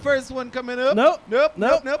 we got a first one coming up. Nope.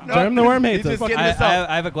 Nope. Germ the Worm hates He's us. just getting I, this out.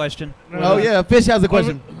 I have a question. Oh, yeah. Fish has a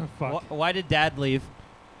question. Oh, fuck. Why did Dad leave?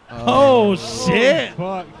 Oh, shit.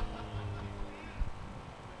 Fuck.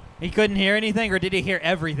 He couldn't hear anything, or did he hear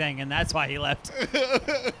everything, and that's why he left?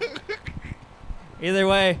 Either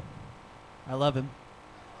way, I love him.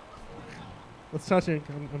 That's touching.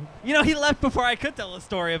 You know, he left before I could tell a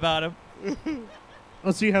story about him.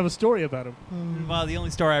 Oh, so you have a story about him. Well, the only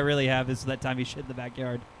story I really have is that time he shit in the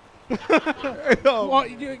backyard. Well,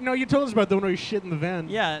 you told us about the one where you shit in the van.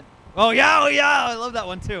 Yeah. Oh, yeah, I love that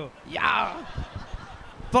one, too. Yeah.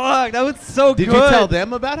 Fuck, that was so good. Did you tell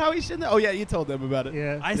them about how he shouldn't? Oh, yeah, you told them about it.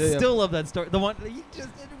 Yeah. I still love that story. The one, you just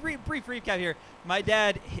brief recap here. My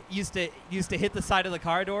dad used to hit the side of the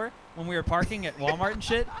car door when we were parking at Walmart and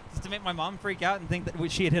shit, just to make my mom freak out and think that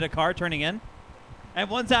she had hit a car turning in. And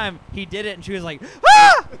one time he did it, and she was like,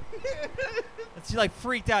 "Ah!" And she like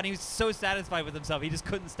freaked out. And he was so satisfied with himself, he just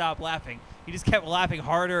couldn't stop laughing. He just kept laughing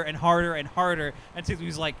harder and harder and harder until he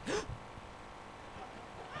was like,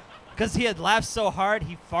 because he had laughed so hard,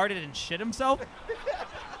 he farted and shit himself.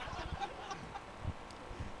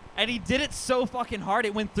 And he did it so fucking hard,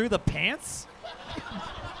 it went through the pants.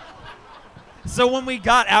 So when we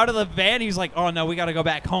got out of the van, he was like, "Oh no, we got to go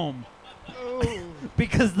back home."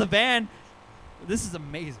 Because the van, this is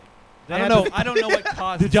amazing. I don't know what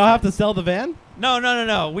caused. Did y'all have to sell the van?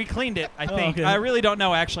 No. We cleaned it, I think. Okay. I really don't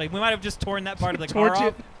know, actually. We might have just torn that part of the car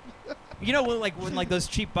off. You know, when those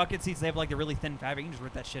cheap bucket seats, they have like the really thin fabric. You can just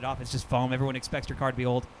rip that shit off. It's just foam. Everyone expects your car to be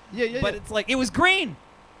old. But it's like, it was green.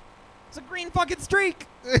 It's a green fucking streak.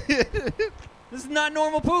 This is not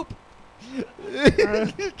normal poop.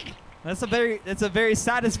 That's a very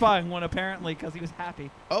satisfying one, apparently, because he was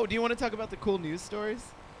happy. Oh, do you want to talk about the cool news stories?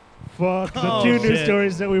 Fuck the Oh, two news shit.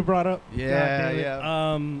 stories that we brought up. Yeah, God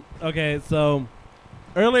damn it. Okay, so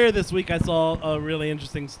earlier this week I saw a really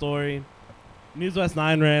interesting story. News West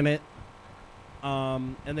 9 ran it.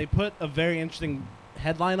 And they put a very interesting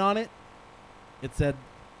headline on it. It said,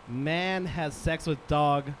 "Man has sex with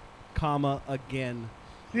dog, comma, again."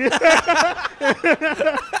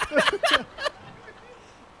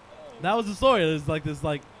 That was the story. It was like this,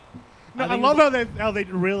 like. No, I think love it was- how they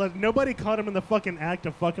realized nobody caught him in the fucking act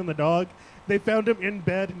of fucking the dog. They found him in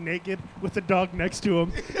bed, naked, with the dog next to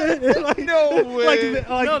him. Like, No way.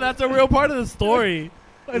 no, that's a real part of the story.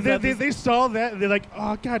 They saw that and they're like,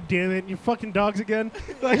 "Oh, god damn it, you fucking dogs again!"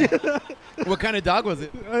 Like, What kind of dog was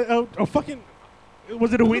it? fucking.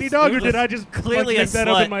 Was it a weenie dog, or did I just clearly make a that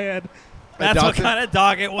up slut. in my head? That's what dachshund? kind of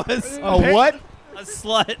dog it was. A what? A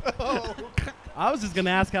slut. I was just gonna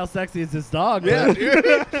ask how sexy is this dog. Yeah, but- dude.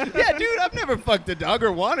 Yeah, dude. I've never fucked a dog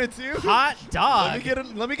or wanted to. Hot dog.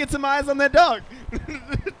 Let me get some eyes on that dog.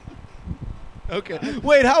 Okay.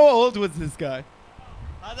 Wait, how old was this guy?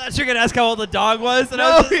 I thought you were going to ask how old the dog was. And I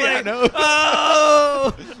No, was just yeah, like, no.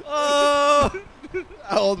 oh.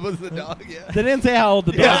 How old was the dog? Yeah. They didn't say how old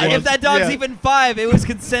the dog Yeah, was. If that dog's Yeah. even 5, it was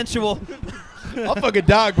consensual. I'll fuck a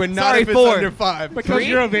dog, but not Sorry, if it's 4. under 5. Because 3?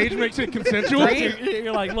 you're of age makes it consensual.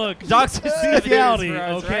 You're like, look, Dogs are 7 years bestiality, for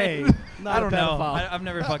us, okay. right? Not I don't a know. pedophile. I've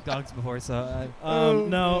never fucked dogs before, so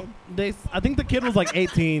No, I think the kid was like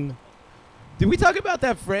 18. Did we talk about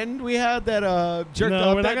that friend we had that jerked No,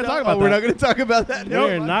 off? we're not that gonna dog? talk about We're that. not going to talk about that.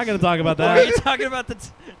 We're not going to talk about are you that. talking about the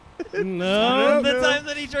No. the time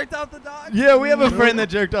that he jerked off the dog? Yeah, we have a friend that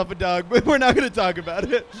jerked off a dog, but we're not going to talk about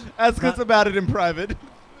it. Ask us about it in private.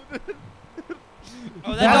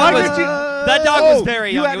 Oh, That that dog was Oh, very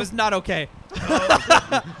you young. had It was not okay.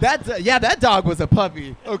 That dog was a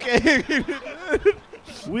puppy. Okay.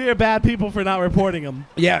 We are bad people for not reporting him.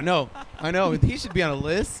 Yeah, no, I know. He should be on a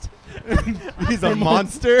list. He's a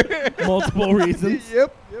monster. Multiple reasons.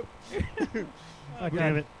 Yep. God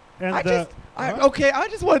damn it. And I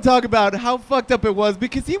just want to talk about how fucked up it was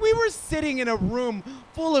because we were sitting in a room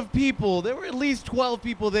full of people. There were at least 12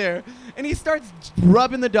 people there. And he starts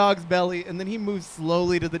rubbing the dog's belly, and then he moves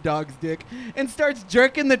slowly to the dog's dick and starts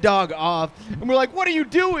jerking the dog off. And we're like, "What are you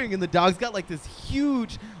doing?" And the dog's got like this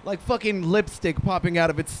huge, like fucking lipstick popping out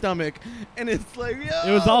of its stomach. And it's like, yo.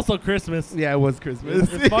 It was also Christmas. Yeah, it was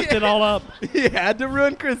Christmas. It fucked it all up. He had to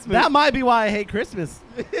ruin Christmas. That might be why I hate Christmas.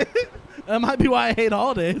 That might be why I hate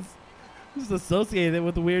holidays. Just associate it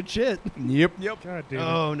with the weird shit. Yep. God damn it.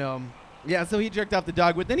 Oh, no. Yeah, so he jerked off the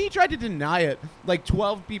dog, but then he tried to deny it. Like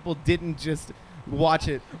 12 people didn't just watch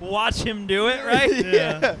it. Watch him do it, right?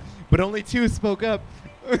 Yeah. But only 2 spoke up.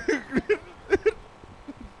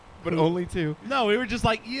 But only 2. No, we were just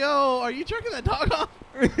like, yo, are you jerking that dog off?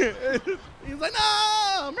 He was like, no,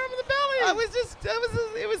 I'm rubbing the belly.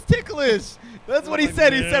 It was ticklish. That's what he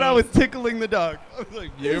said. He said I was tickling the dog. I was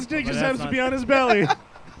like, His dick just that's happens to not- be on his belly.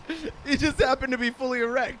 He just happened to be fully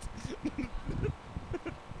erect.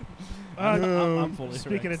 I'm fully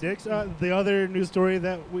Speaking erect. of dicks, the other news story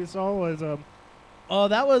that we saw was Oh,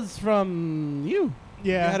 that was from you.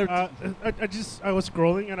 I was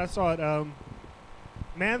scrolling and I saw it.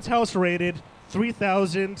 Man's house raided,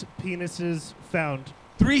 3,000 penises found.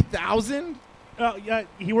 3,000? Yeah,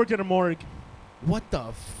 he worked at a morgue. What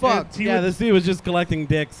the fuck? And he Yeah, would- this dude was just collecting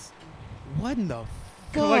dicks. What in the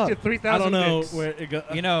collected fuck? 3,000 I don't know dicks. where it goes.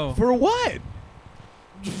 You know, For what?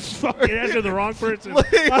 Fucking answer the wrong person.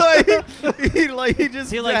 he just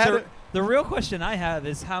see, like had the, it. the real question I have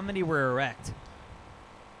is how many were erect?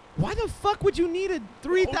 Why the fuck would you need a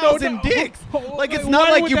 3,000 no. dicks? Oh, Like, it's why not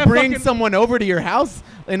like would you that bring fucking- someone over to your house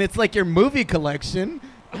and it's like your movie collection.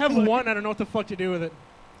 I have one. I don't know what the fuck to do with it.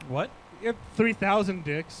 What? You have 3,000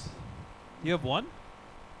 dicks. You have one?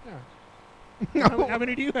 Yeah. How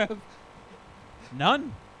many do you have?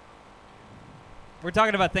 None? We're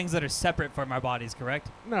talking about things that are separate from our bodies, correct?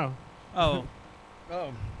 No. Oh,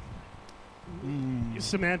 Oh.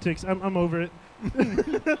 Semantics. I'm over it.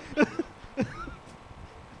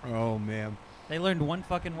 Oh, man. they learned one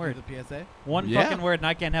fucking word. The PSA? One Yeah. fucking word, and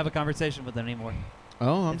I can't have a conversation with them anymore.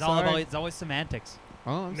 Oh, I'm it's all sorry. about, it's always semantics.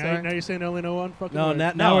 Oh, I'm Now, sorry. now you're saying I only know one fucking No, word.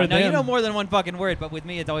 now No, we're no, you them. know more than one fucking word, but with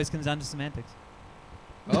me, it always comes down to semantics.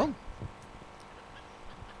 Oh.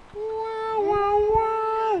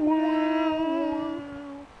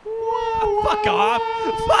 Fuck off!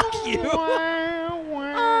 Fuck you!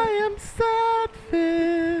 I am sad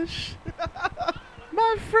fish.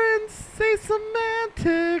 My friends say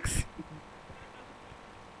semantics.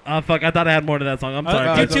 Oh fuck! I thought I had more to that song. I'm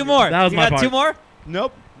sorry. do it's two okay. more. That was you my got part. two more?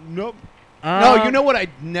 Nope. No, you know what I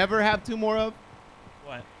never have two more of?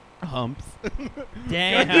 What? Humps.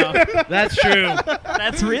 Damn. That's true.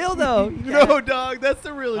 That's real, though. No, dog. That's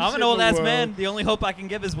the realest I'm shit an in old the ass world. man. The only hope I can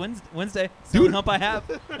give is Wednesday. It's the only hope I have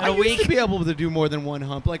in I a used week. to be able to do more than one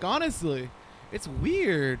hump. Like, honestly, it's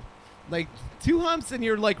weird. Like, two humps and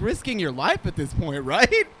you're, like, risking your life at this point,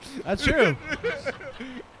 right? That's true.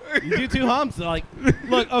 You do two humps. Like,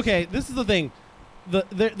 look. Okay, this is the thing.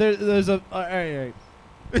 There's a. All right.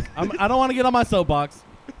 I don't want to get on my soapbox.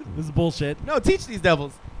 This is bullshit. No, teach these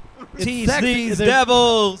devils. It's Tease sexy. these There's-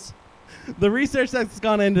 devils. The research that's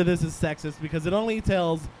gone into this is sexist because it only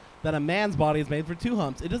tells that a man's body is made for two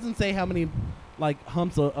humps. It doesn't say how many like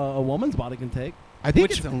humps a woman's body can take. I think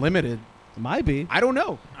Which- it's unlimited. It might be. I don't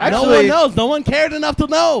know. No one knows. No one cared enough to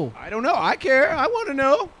know. I don't know. I care. I want to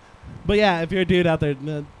know. But yeah, if you're a dude out there,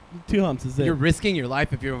 two humps is it. You're risking your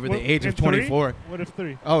life if you're over What- the age of and three? 24. What if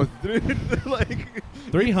 3? Oh, like,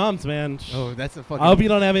 3 humps, man. oh, that's a fucking. I hope you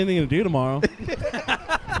don't have anything to do tomorrow.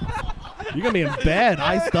 You're gonna be in bed,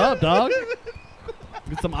 iced up, dog.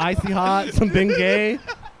 Get some icy hot, some Bengay.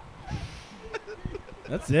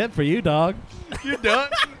 That's it for you, dog. You're done.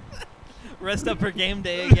 Rest up for game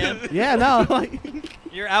day again. Yeah, no, like,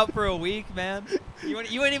 You're out for a week, man. You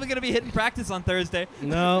ain't even going to be hitting practice on Thursday.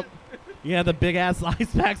 no. You have the big ass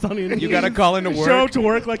ice packs on your knees. You got to call into Show work. up to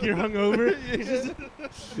work like you're hungover.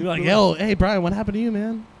 You're like, yo, hey, Brian, what happened to you,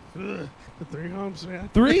 man? Ugh, the 3 humps,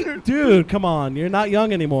 man. 3? Dude, come on. You're not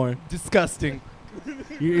young anymore. Disgusting.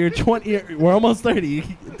 You're 20. We're almost 30.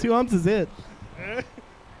 2 humps is it.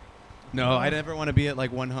 No, I never want to be at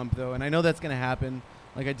like one hump though, and I know that's gonna happen.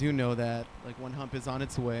 Like I do know that. Like one hump is on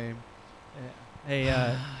its way. Hey,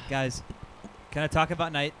 guys, can I talk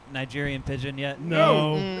about Nigerian pigeon yet?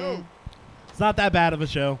 No. Mm. It's not that bad of a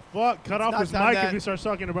show. Fuck, cut off not his done mic that. if he starts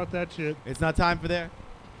talking about that shit. It's not time for there.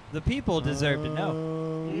 The people deserve to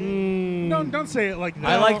know. Don't say it like that.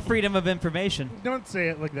 I like freedom of information. Don't say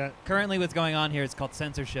it like that. Currently, what's going on here is called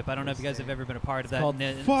censorship. I don't know if you guys have ever been a part of that. called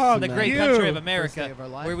in fuck the great you. country of First America, day of our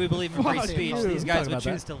life. where we believe in free Fuck speech, you. these Talk guys would about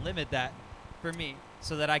choose to limit that for me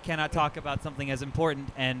so that I cannot talk about something as important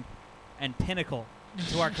and pinnacle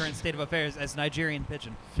to our current state of affairs as Nigerian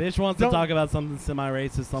pigeon. Fish wants Don't- to talk about something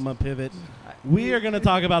semi-racist, so I'm going to pivot. We are going to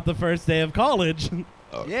talk about the first day of college.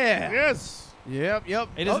 Yeah. Yes. Yep.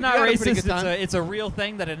 It is Oh, not you had a pretty racist. good time. It's a real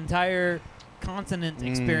thing that an entire continent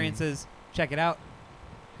experiences. Check it out.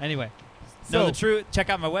 Anyway, know the truth. Check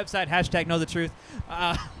out my website, #Know the Truth.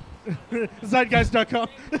 Zeitgeist.com.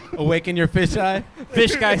 Awaken your fish eye.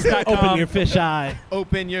 Fishguys.com. Open your fish eye.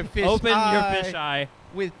 Open your fish Open eye. your fish eye.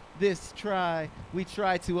 With this try, we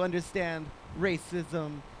try to understand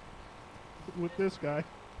racism With this guy.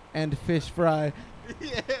 and fish fry.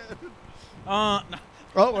 No,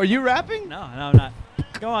 Oh, are you rapping? no, I'm not.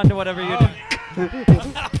 Go on to whatever you're doing.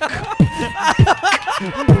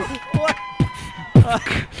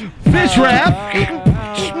 Fish wrap.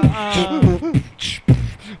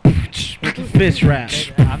 fish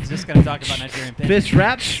wraps. I'm just gonna talk about Nigerian pigeon. Fish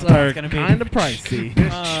wraps are gonna be- kind of pricey.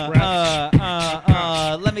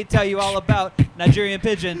 Let me tell you all about Nigerian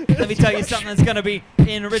pigeon. Let me tell you something that's gonna be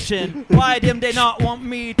enriching. Why didn't they not want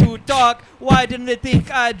me to talk? Why didn't they think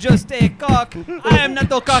I just a cock? I am not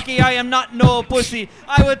no cocky. I am not no pussy.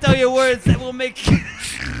 I will tell you words that will make.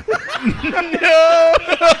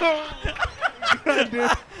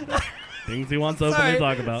 Things he wants to openly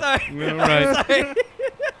talk about. Sorry. All right. Sorry.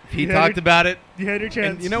 He Yeah, talked about it. You had your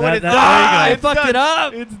chance. And you know That- what? It's that- done. there you I fucked it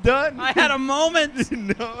up. It's done. I had a moment.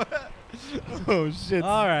 No. Oh shit.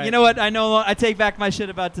 All right. You know what? I know. I take back my shit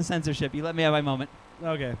about the censorship. You let me have my moment.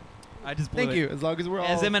 Okay. I just blew Thank it. you. As long as we're all.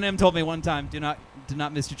 As Eminem told me one time, do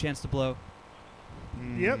not miss your chance to blow.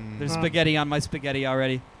 Yep. There's Uh. spaghetti on my spaghetti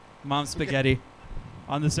already. Mom's spaghetti.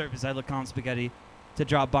 On the surface, I look calm spaghetti to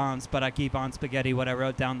drop bombs, but I keep on spaghetti. What I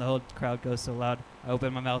wrote down, the whole crowd goes so loud. I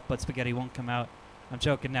open my mouth, but spaghetti won't come out. I'm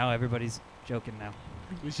joking now. Everybody's joking now.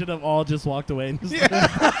 We should have all just walked away. And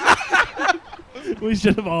we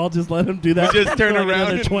should have all just let him do that. We just turn for like around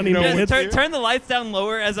another and 20 no minutes. Turn the lights down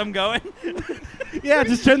lower as I'm going. Yeah,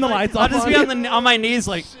 just turn the lights I'll off. just be on my knees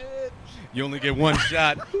like. You only get one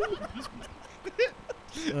shot.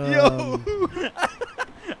 Um,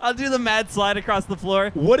 I'll do the mad slide across the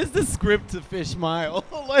floor. What is the script to Fish Mile?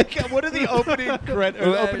 Like, what are the opening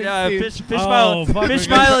opening scenes? Fish Oh, Mile. fuck, Fish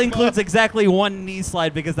we're gonna- Mile includes exactly one knee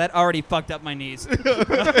slide because that already fucked up my knees. You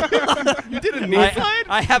did a knee slide?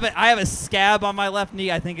 I have a scab on my left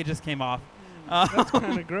knee. I think it just came off. That's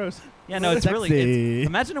kind of gross. Yeah, no, it's really. Sexy.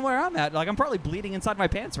 Imagine where I'm at. Like I'm probably bleeding inside my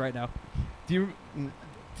pants right now. Do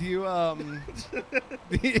you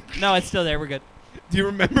No, it's still there. We're good. do you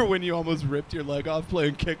remember when you almost ripped your leg off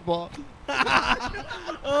playing kickball?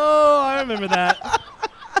 Oh, I remember that.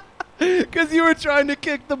 Because you were trying to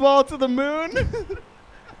kick the ball to the moon.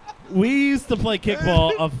 We used to play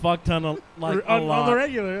kickball a fuck ton of like a on lot the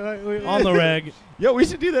regular. Like, on the reg. Yo, we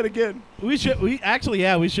should do that again. We should we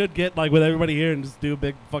should get like with everybody here and just do a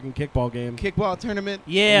big fucking kickball game. Kickball tournament.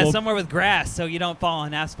 Yeah, Well- somewhere with grass so you don't fall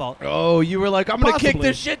on asphalt. Oh, you were like, I'm gonna kick Possibly.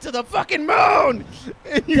 this shit to the fucking moon,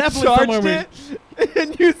 and you Definitely charged somewhere it,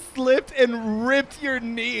 and you slipped and ripped your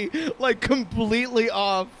knee like completely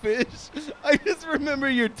off, Fish. I just remember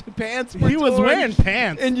your pants were He was torn, wearing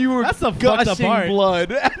pants. and you were That's the fucked up gushing part.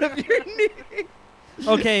 blood out of your knee.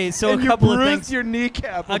 Okay, so and a couple you of bruised things. your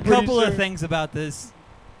kneecap. A I'm pretty couple sure. of things about this.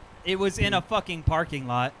 It was in a fucking parking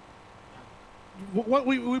lot. what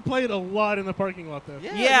we played a lot in the parking lot though.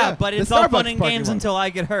 Yeah, but The it's all fun Starbucks and parking games lot. until I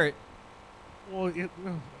get hurt Well,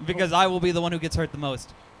 because I will be the one who gets hurt the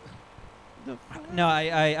most. No,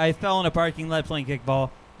 I fell in a parking lot playing kickball,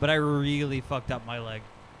 but I really fucked up my leg.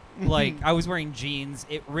 Like, I was wearing jeans.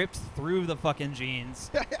 It ripped through the fucking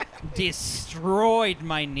jeans. Destroyed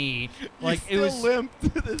my knee. Like, you it still was. limp to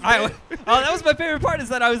this Oh, day. that was my favorite part is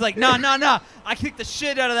that I was like, no. I kicked the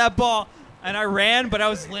shit out of that ball. And I ran, but I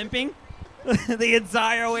was limping the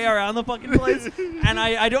entire way around the fucking place. And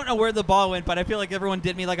I don't know where the ball went, but I feel like everyone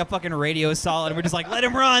did me like a fucking radio solid. We're just like, let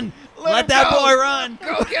him run. Let him that go. boy run.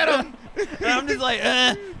 Go get him. And I'm just like,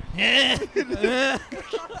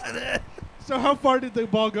 So how far did the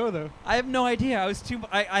ball go though? I have no idea. I was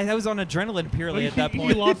on adrenaline purely at that You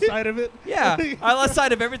point. lost sight of it. Yeah, I lost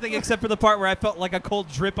sight of everything except for the part where I felt like a cold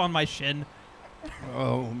drip on my shin.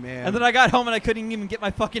 Oh man. And then I got home and I couldn't even get my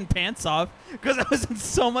fucking pants off because I was in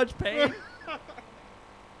so much pain.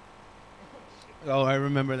 Oh, I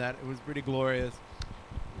remember that. It was pretty glorious.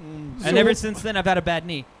 And ever since then, I've had a bad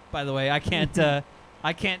knee. By the way, I can't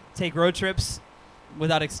take road trips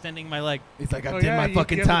without extending my leg. He's like, I Oh, did yeah, my you-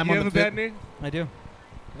 fucking you have- time you on have the a bad fit. knee? I do.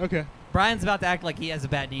 Okay. Brian's about to act like he has a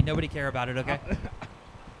bad knee. Nobody care about it, okay?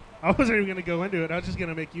 I wasn't even gonna go into it. I was just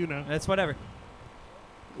gonna make you know. That's whatever.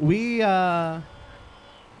 We have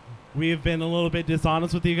been a little bit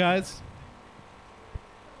dishonest with you guys.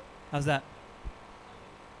 How's that?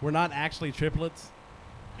 We're not actually triplets.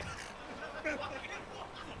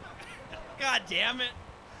 God damn it.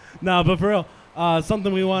 No, but for real,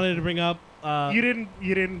 something we wanted to bring up. You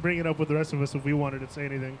didn't bring it up with the rest of us if we wanted to say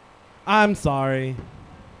anything. I'm sorry.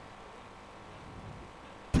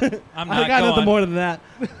 I'm I not got go nothing on. more than that.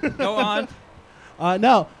 Go on.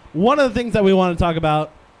 No, one of the things that we want to talk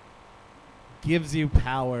about gives you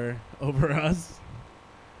power over us,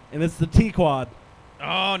 and it's the T-Quad.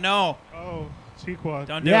 Oh, no. Oh, T-Quad.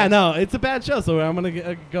 Don't do Yeah, it. no, it's a bad show, so I'm going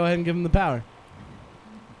to go ahead and give him the power.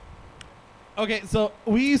 Okay, so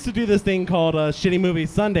we used to do this thing called Shitty Movie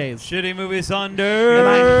Sundays. Shitty movie Sunday.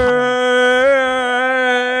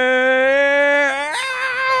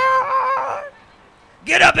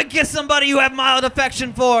 Get up and kiss somebody you have mild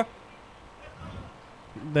affection for.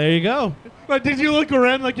 There you go. But did you look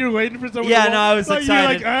around like you're waiting for someone? Yeah, to no, I was like,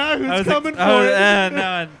 excited. You're like, I who's was coming ex- for it?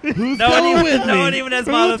 No one. Who's No one coming even- with no me? one even has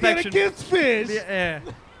mild Who's gonna affection. kiss fish? Yeah,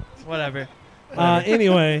 whatever.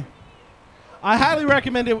 Anyway, I highly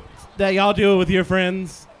recommend it that y'all do it with your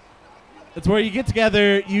friends. It's where you get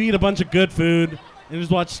together, you eat a bunch of good food, and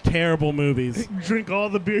just watch terrible movies. Drink all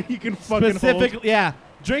the beer you can fucking hold. Specifically, yeah.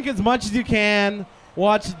 Drink as much as you can.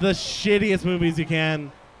 Watch the shittiest movies you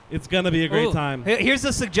can. It's gonna be a great Ooh, time. Here's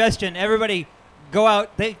a suggestion. Everybody, go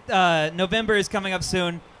out. November is coming up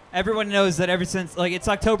soon. Everyone knows that ever since, like, it's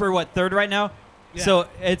October, 3rd right now? Yeah. So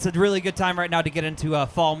it's a really good time right now to get into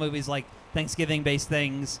fall movies like Thanksgiving-based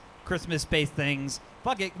things, Christmas-based things.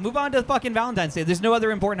 Fuck it. Move on to fucking Valentine's Day. There's no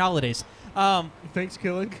other important holidays. Thanks,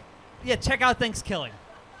 killing. Yeah, check out Thanksgiving.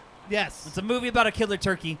 Yes. It's a movie about a killer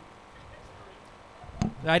turkey.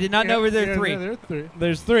 I did not know there were three. Yeah, there are three.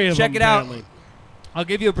 There's 3 of Check them. it out. apparently. I'll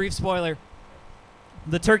give you a brief spoiler.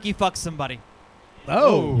 The turkey fucks somebody.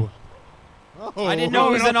 Oh. I didn't know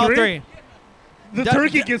it was in all three. The Du-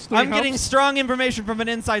 turkey du- gets 3 I'm humps. getting strong information from an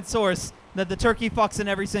inside source that the turkey fucks in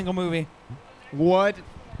every single movie. What?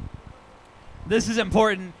 This is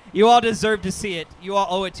important. You all deserve to see it. You all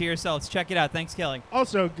owe it to yourselves. Check it out. Thanks, Killing.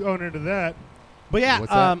 Also, going into that, But yeah,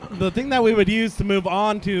 What's that? the thing that we would use to move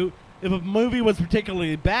on to, if a movie was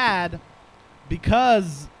particularly bad,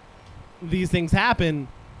 because these things happen,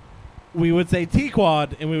 we would say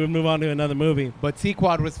T-Quad, and we would move on to another movie. But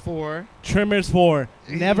T-Quad was for Tremors 4.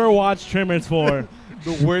 Never watch Tremors 4.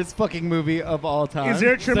 the worst fucking movie of all time. is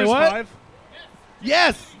there Trimmers what? 5?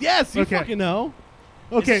 Yes, you Okay. fucking know.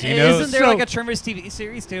 Okay, Isn't there so, like a Tremors TV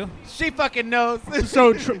series too? She fucking knows.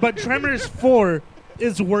 so but Tremors 4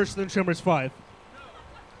 is worse than Tremors 5.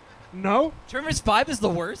 No? Tremors 5 is the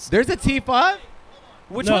worst? There's a T5?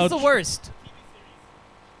 Which No, one's the worst?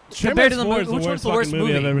 Tremors Compared to the 4 mo- is the which worst one's the fucking worst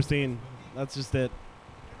movie I've movie? ever seen. That's just it.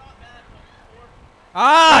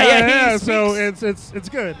 Yeah, he so speaks. it's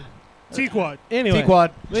good. T-Quad. Anyway.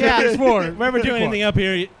 T-Quad. But yeah, Tremors 4. remember doing T-Quad. anything up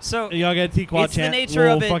here, So y'all get a T-Quad It's the chant. nature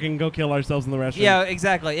we'll of it. fucking go kill ourselves in the restroom. yeah,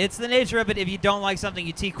 exactly. It's the nature of it. If you don't like something,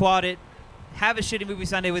 you T-Quad it. Have a shitty movie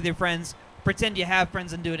Sunday with your friends. Pretend you have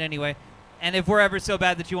friends and do it anyway. And if we're ever so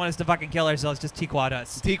bad that you want us to fucking kill ourselves, just T-Quad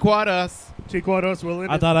us. T-Quad us. T-Quad us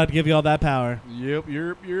will I thought I'd give you all that power. Yep.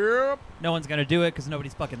 No one's gonna do it because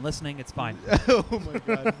nobody's fucking listening. It's fine. Oh my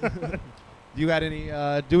god. You got any?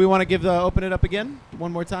 Do we want to open it up again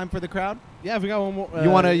one more time for the crowd? Yeah, if we got one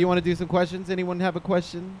more. You wanna do some questions? Anyone have a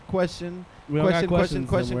question? Question. We all got questions,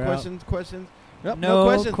 then we're out. Questions. Nope, No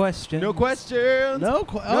questions. question. No questions. No,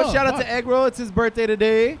 Shout out to Egg Roll. It's his birthday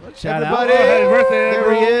today. Shout out. Everybody. Oh, happy birthday, Egg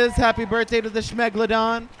There he Roll. is. Happy birthday to the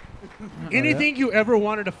Schmeglodon. Anything you ever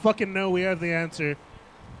wanted to fucking know, we have the answer.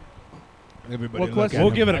 Everybody. What question? We'll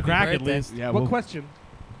give it a Happy crack at birthday. least. Yeah. What question?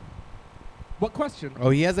 What question? Oh,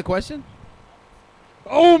 he has a question.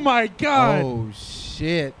 Oh my god! Oh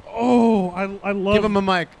shit! Oh, I love. Give him a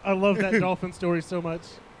mic. I love that dolphin story so much.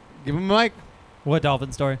 Give him a mic. What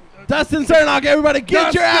dolphin story? Dustin Cernock, everybody,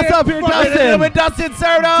 get your ass Dustin up here, fucking Dustin. With Dustin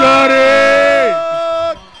Cerno.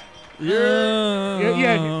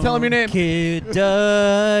 Yeah, tell him your name. Kid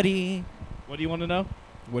Duddy. What do you want to know?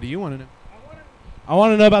 What do you want to know? I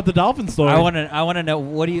want to know about the dolphin story. I want to know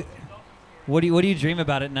what do you dream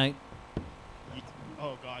about at night?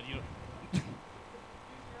 Oh God,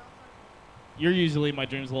 you're usually in my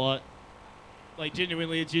dreams a lot. Like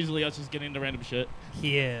genuinely, it's usually us just getting into random shit.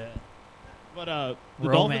 Yeah. But the dolphin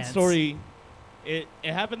Romance. story, it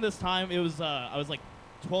happened this time. It was I was like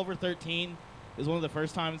 12 or 13. It was one of the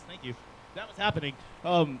first times. Thank you. That was happening.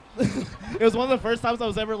 It was one of the first times I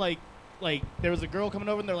was ever like there was a girl coming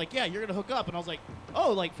over and they're like, yeah, you're gonna hook up, and I was like,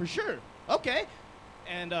 oh, like for sure, okay.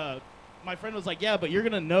 And my friend was like, yeah, but you're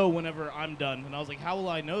gonna know whenever I'm done. And I was like, how will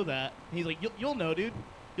I know that? And he's like, you'll know, dude.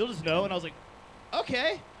 You'll just know. And I was like,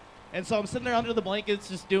 okay. And so I'm sitting there under the blankets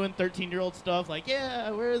just doing 13-year-old stuff, like, yeah,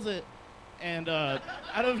 where is it? And out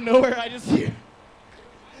of nowhere, I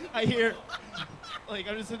hear, like,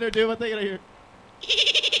 I'm just sitting there doing my thing, and I hear,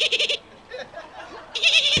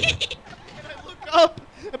 and I look up,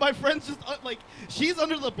 and my friend's just, like, she's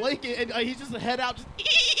under the blanket, and he's just head out, just,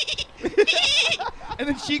 and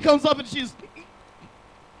then she comes up, and she's,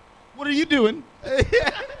 what are you doing? I'm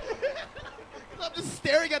just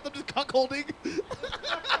staring at them, just cuckolding.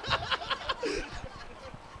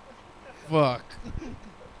 Fuck.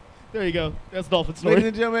 There you go. That's dolphin story. Ladies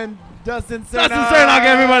and gentlemen, Dustin Cernock. Dustin Cernock,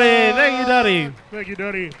 everybody. Thank you, Duddy. Thank you,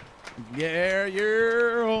 Duddy. Yeah.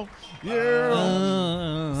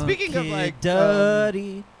 Speaking of, like,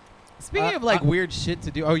 Duddy. Speaking of like weird shit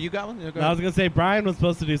to do. Oh, you got one? Yeah, go I was ahead. gonna say Brian was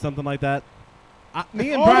supposed to do something like that.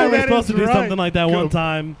 Me and Oh, Brian were that supposed to is do right. something like that Go. one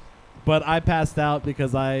time, but I passed out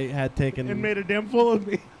because I had taken. And made a damn fool of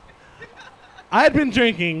me. I had been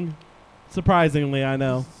drinking, surprisingly, I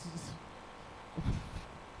know.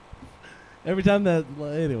 Every time that,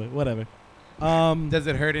 anyway, whatever. Does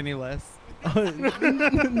it hurt any less?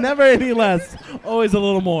 Never any less. Always a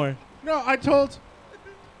little more. No, I told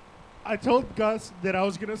Gus that I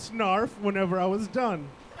was gonna snarf whenever I was done.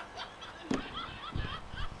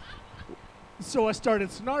 So I started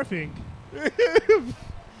snarfing.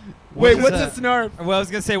 Wait, is what's that? a snarf? Well, I was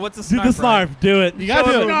gonna say, what's a Do snarf? the Brian? snarf. Do it. You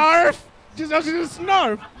gotta do it. Snarf. I was just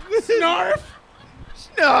gonna snarf. Snarf.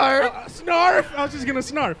 Snarf. Snarf. I was just gonna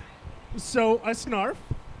snarf. So I snarf.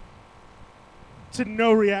 To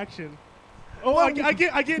no reaction. Oh, I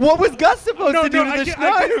get. What was Gus supposed No, to do no, to I the get,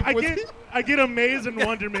 snarf? I get amaze and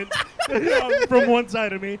wonderment from one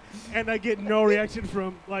side of me, and I get no reaction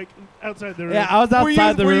from like outside the room. Yeah, I was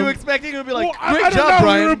outside the Were room. you expecting to be like, Well, I great don't job, know.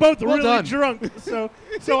 Brian? We were both well really done. drunk, so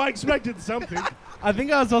I expected something. I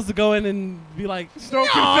think I was supposed to go in and be like, Throw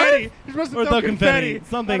confetti. You're supposed to Or throw throw confetti. confetti.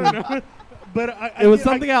 Something. I don't know. But it was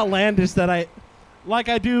something outlandish that I, like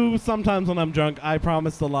I do sometimes when I'm drunk, I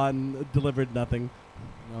promised a lot and delivered nothing.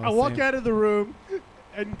 I walk out of the room,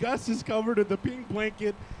 and Gus is covered in the pink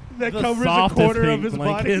blanket that The covers a softest quarter of pink his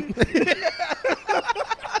blanket. body.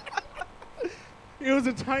 It was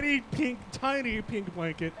a tiny pink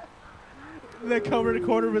blanket that covered a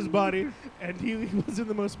quarter of his body, and he was in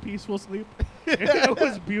the most peaceful sleep. It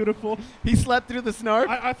was beautiful. He slept through the snarf?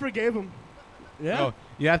 I forgave him. Yeah. Oh,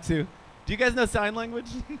 you have to. Do you guys know sign language?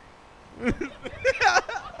 I'm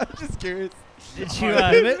just curious. Did you?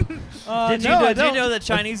 Did Did you know that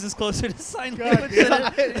Chinese is closer to sign language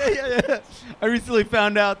than it? Yeah. I recently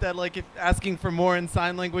found out that like if asking for more in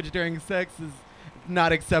sign language during sex is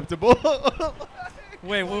not acceptable.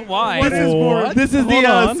 Wait, why? What is more? What? This is Hold the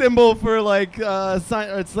on. symbol for like sign.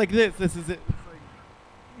 It's like this. This is it.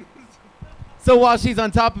 So while she's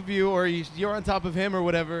on top of you, or you're on top of him, or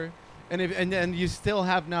whatever, and you still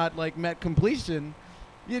have not like met completion,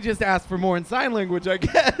 you just ask for more in sign language, I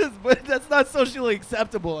guess. But that's not socially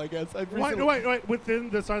acceptable, I guess. Wait,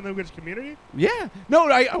 within the sign language community? Yeah. No,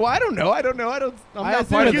 I don't know. I'm I not assume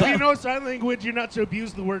part of If it's you that. know sign language, you're not to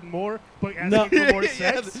abuse the word more, but asking No. for more Yeah,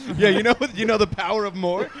 sex. yeah, you know the power of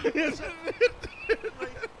more.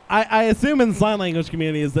 I assume in sign language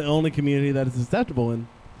community is the only community that is acceptable in.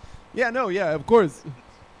 Yeah, no, yeah, of course.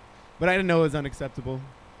 But I didn't know it was unacceptable.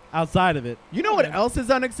 Outside of it. You know what else is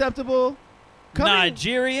unacceptable?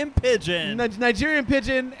 Nigerian pigeon. Nigerian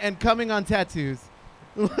pigeon and coming on tattoos.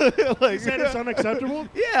 Like, You said it's unacceptable?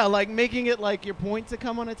 yeah, like making it like your point to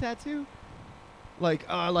come on a tattoo. Like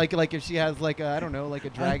if she has like a, I don't know, like a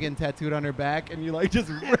dragon tattooed on her back, and you like just,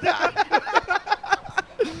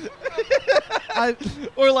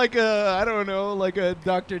 or like a, I don't know, like a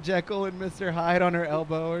Dr. Jekyll and Mr. Hyde on her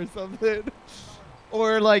elbow or something,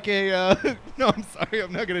 or like a, no, I'm sorry,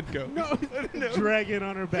 I'm not gonna go. No, dragon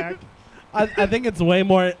on her back. I think it's way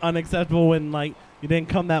more unacceptable when like you didn't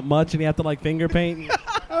come that much and you have to like finger paint.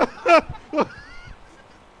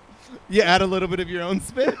 You add a little bit of your own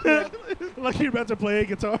spin. Like you're about to play a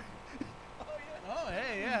guitar. Oh,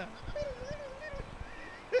 hey, yeah.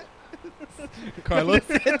 Carlos.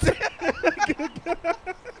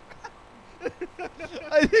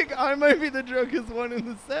 I think I might be the drunkest one in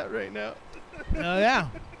the set right now. Oh yeah.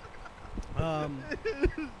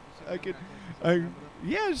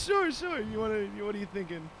 Yeah, sure. What are you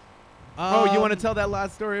thinking? You want to tell that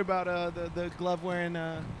last story about the glove wearing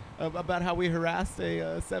about how we harassed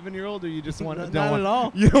a 7-year-old, or you just want to? Not at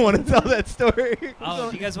all. You don't want to tell that story.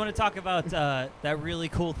 Oh, do you guys want to talk about that really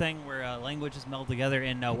cool thing where languages meld together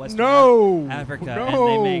in Western No. Africa No.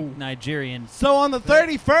 and they make Nigerian? So on the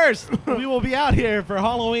 31st, we will be out here for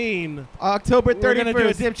Halloween. October We're gonna do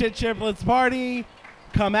a 31st. dipshit triplets party.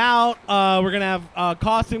 Come out. We're gonna have a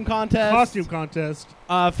costume contest. Costume contest.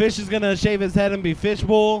 Fish is gonna shave his head and be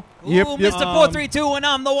Fishbowl. Yep, Ooh, yep. Mr. 432, and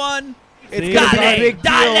I'm the one. It's See, gonna be Dale, a big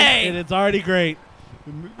deal. Dale. And it's already great.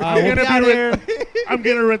 I'm We'll gonna be out be here. I'm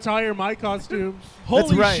gonna retire my costume.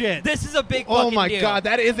 Holy right. shit! This is a big Oh fucking my deal. God,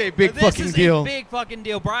 that is a big This fucking is deal. a big fucking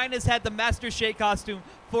deal. Brian has had the Master Shake costume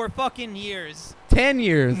for fucking years. 10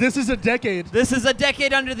 years. This is a decade. This is a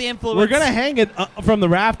decade under the influence. We're gonna hang it from the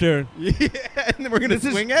rafter. Yeah, and then we're gonna This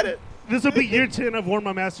is- swing at it This will be year 10. I've worn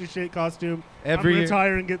my Master Shake costume. every I'm year.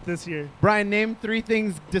 retiring it this year. Brian, name 3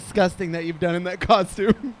 things disgusting that you've done in that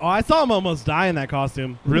costume. Oh, I saw him almost die in that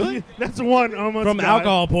costume. That's one almost From died.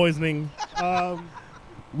 alcohol poisoning.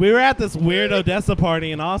 We were at this weird Odessa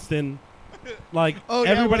party in Austin. Like Oh, yeah,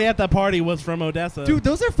 everybody at that party was from Odessa. Dude,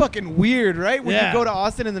 those are fucking weird, right? When Yeah. you go to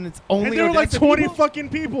Austin and then it's only And there were like Odessa 20 people? fucking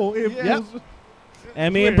people. It Yeah. was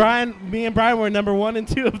And me and Brian were number 1 and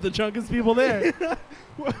 2 of the drunkest people there.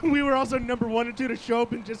 We were also number 1 and 2 to show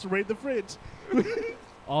up and just raid the fridge.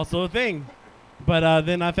 Also a thing. But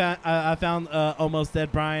then I found almost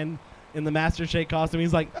dead Brian in the Master Shake costume.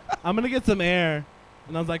 He's like, I'm gonna get some air,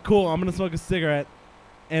 and I was like, cool. I'm gonna smoke a cigarette.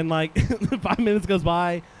 And like 5 minutes goes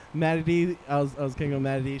by. Matty D, I was kicking with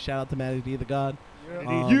Matty D. Shout out to Matty D, the god.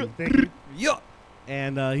 Thank you. Yeah.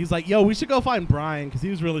 And he's like, yo, we should go find Brian because he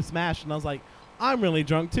was really smashed. And I was like, I'm really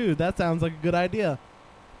drunk too. That sounds like a good idea.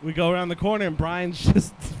 We go around the corner and Brian's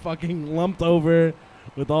just fucking lumped over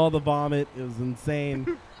with all the vomit. It was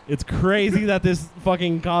insane. It's crazy that this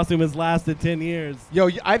fucking costume has lasted 10 years. Yo,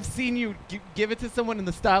 I've seen you give it to someone in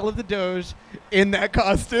the style of the Doge in that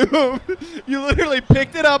costume. You literally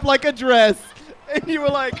picked it up like a dress, and you were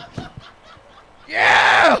like,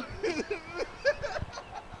 yeah!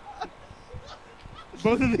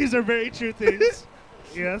 Both of these are very true things.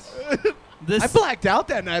 Yes. I blacked out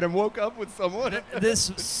that night and woke up with someone.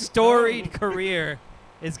 This storied career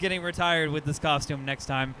is getting retired with this costume next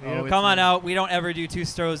time. Oh, Come on out. We don't ever do 2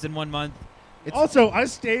 Stros in 1 month. Also, I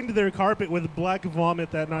stained their carpet with black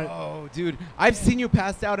vomit that night. Oh, dude. I've seen you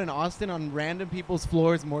passed out in Austin on random people's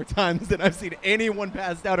floors more times than I've seen anyone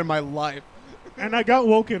passed out in my life. And I got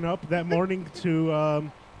woken up that morning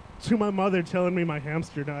to my mother telling me my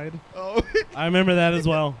hamster died. Oh, I remember that as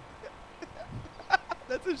well.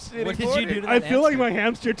 that's a shitty What did you morning. do to I that feel like hamster? my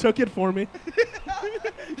hamster took it for me.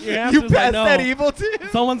 Your You hamster's like, passed no, that evil to him?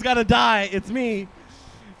 someone's got to die. It's me.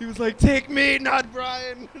 He was like, take me, not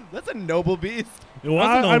Brian. That's a noble beast. It was a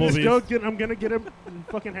I'm noble just beast. I'm gonna get a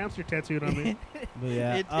fucking hamster tattooed on me. But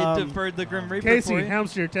yeah. It deferred the Grim Reaper Casey, for you.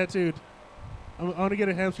 hamster tattooed. I want to get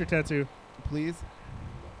a hamster tattoo. Please.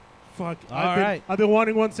 Fuck. All right. I've been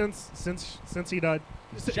wanting one since he died.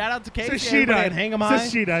 Shout out to Casey. Since she everybody, died. and hang 'em high.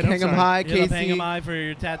 Since she died. I'm Hang 'em sorry. high, Hit up Casey. Hang 'em high for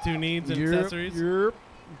your tattoo needs and Yerp, accessories. yerp.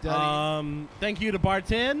 Done. Thank you to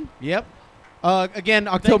Bartin. Yep. Again,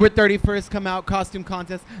 October 31st, come out, costume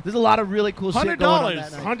contest. There's a lot of really cool shit going on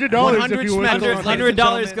that night. $100 if 100 you win. schmeckles. $100 Ladies and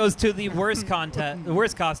gentlemen. goes to the worst the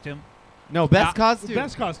worst costume. No, best Yeah. costume.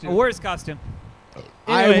 Best A costume. worst costume.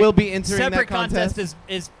 I Anyway, will be entering Separate that contest.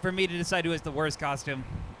 is for me to decide who has the worst costume.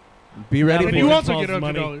 Be ready And for you it. also Falls get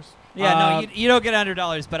money. $100. Yeah, Uh, no, you don't get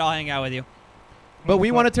 $100, but I'll hang out with you. But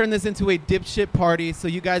we want to turn this into a dipshit party, so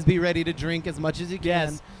you guys be ready to drink as much as you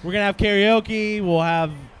can. Yes. We're going to have karaoke. We'll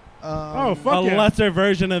have Oh, a fuck yeah. lesser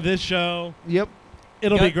version of this show. Yep.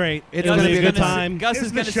 It'll Gus- be great. It's It'll gonna be a be good good time. Gus Is is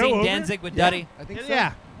the going to show sing over? Danzig with Duddy. I think so.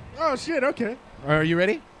 Yeah. Oh, shit. Okay. Are you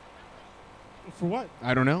ready? For what?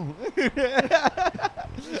 I don't know.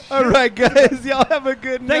 All right, guys. Y'all have a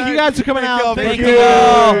good night. Thank you guys for coming Thank out. y'all Thank for you.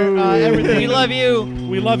 coming. Everything. We love you.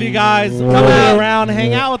 We love you guys. Come out. around.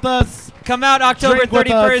 Hang out with us. Come out October Drink with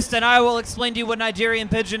 31st, us. and I will explain to you what Nigerian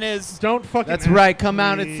pigeon is. Don't fucking. That's ask, right. Come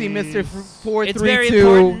out and see please. Mr. 432. It's very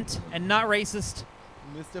important and not racist.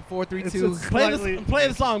 Mr. 432. It's Play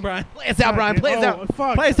the song, Brian. Play us out, Brian. Play us out.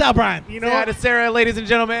 Fuck. Play us out, Brian. You Say know hi what? to Sarah, ladies and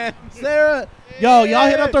gentlemen. Sarah. Yo, y'all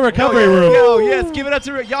hit up the recovery room. Yo, yes, give it up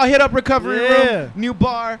to y'all. Hit up recovery Yeah. room, new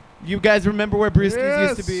bar. You guys remember where Brewski's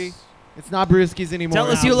used to be? It's not Brewski's anymore.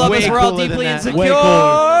 Tell us you love Way us. We're all cooler than deeply that. insecure. Way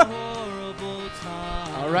All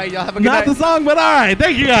right, y'all have a good Not night. the song, but all right.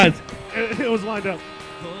 Thank you guys. It was lined up.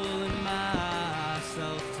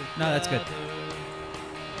 No, that's good.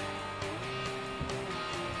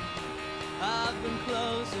 I've been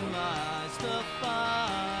closing my eyes to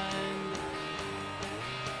find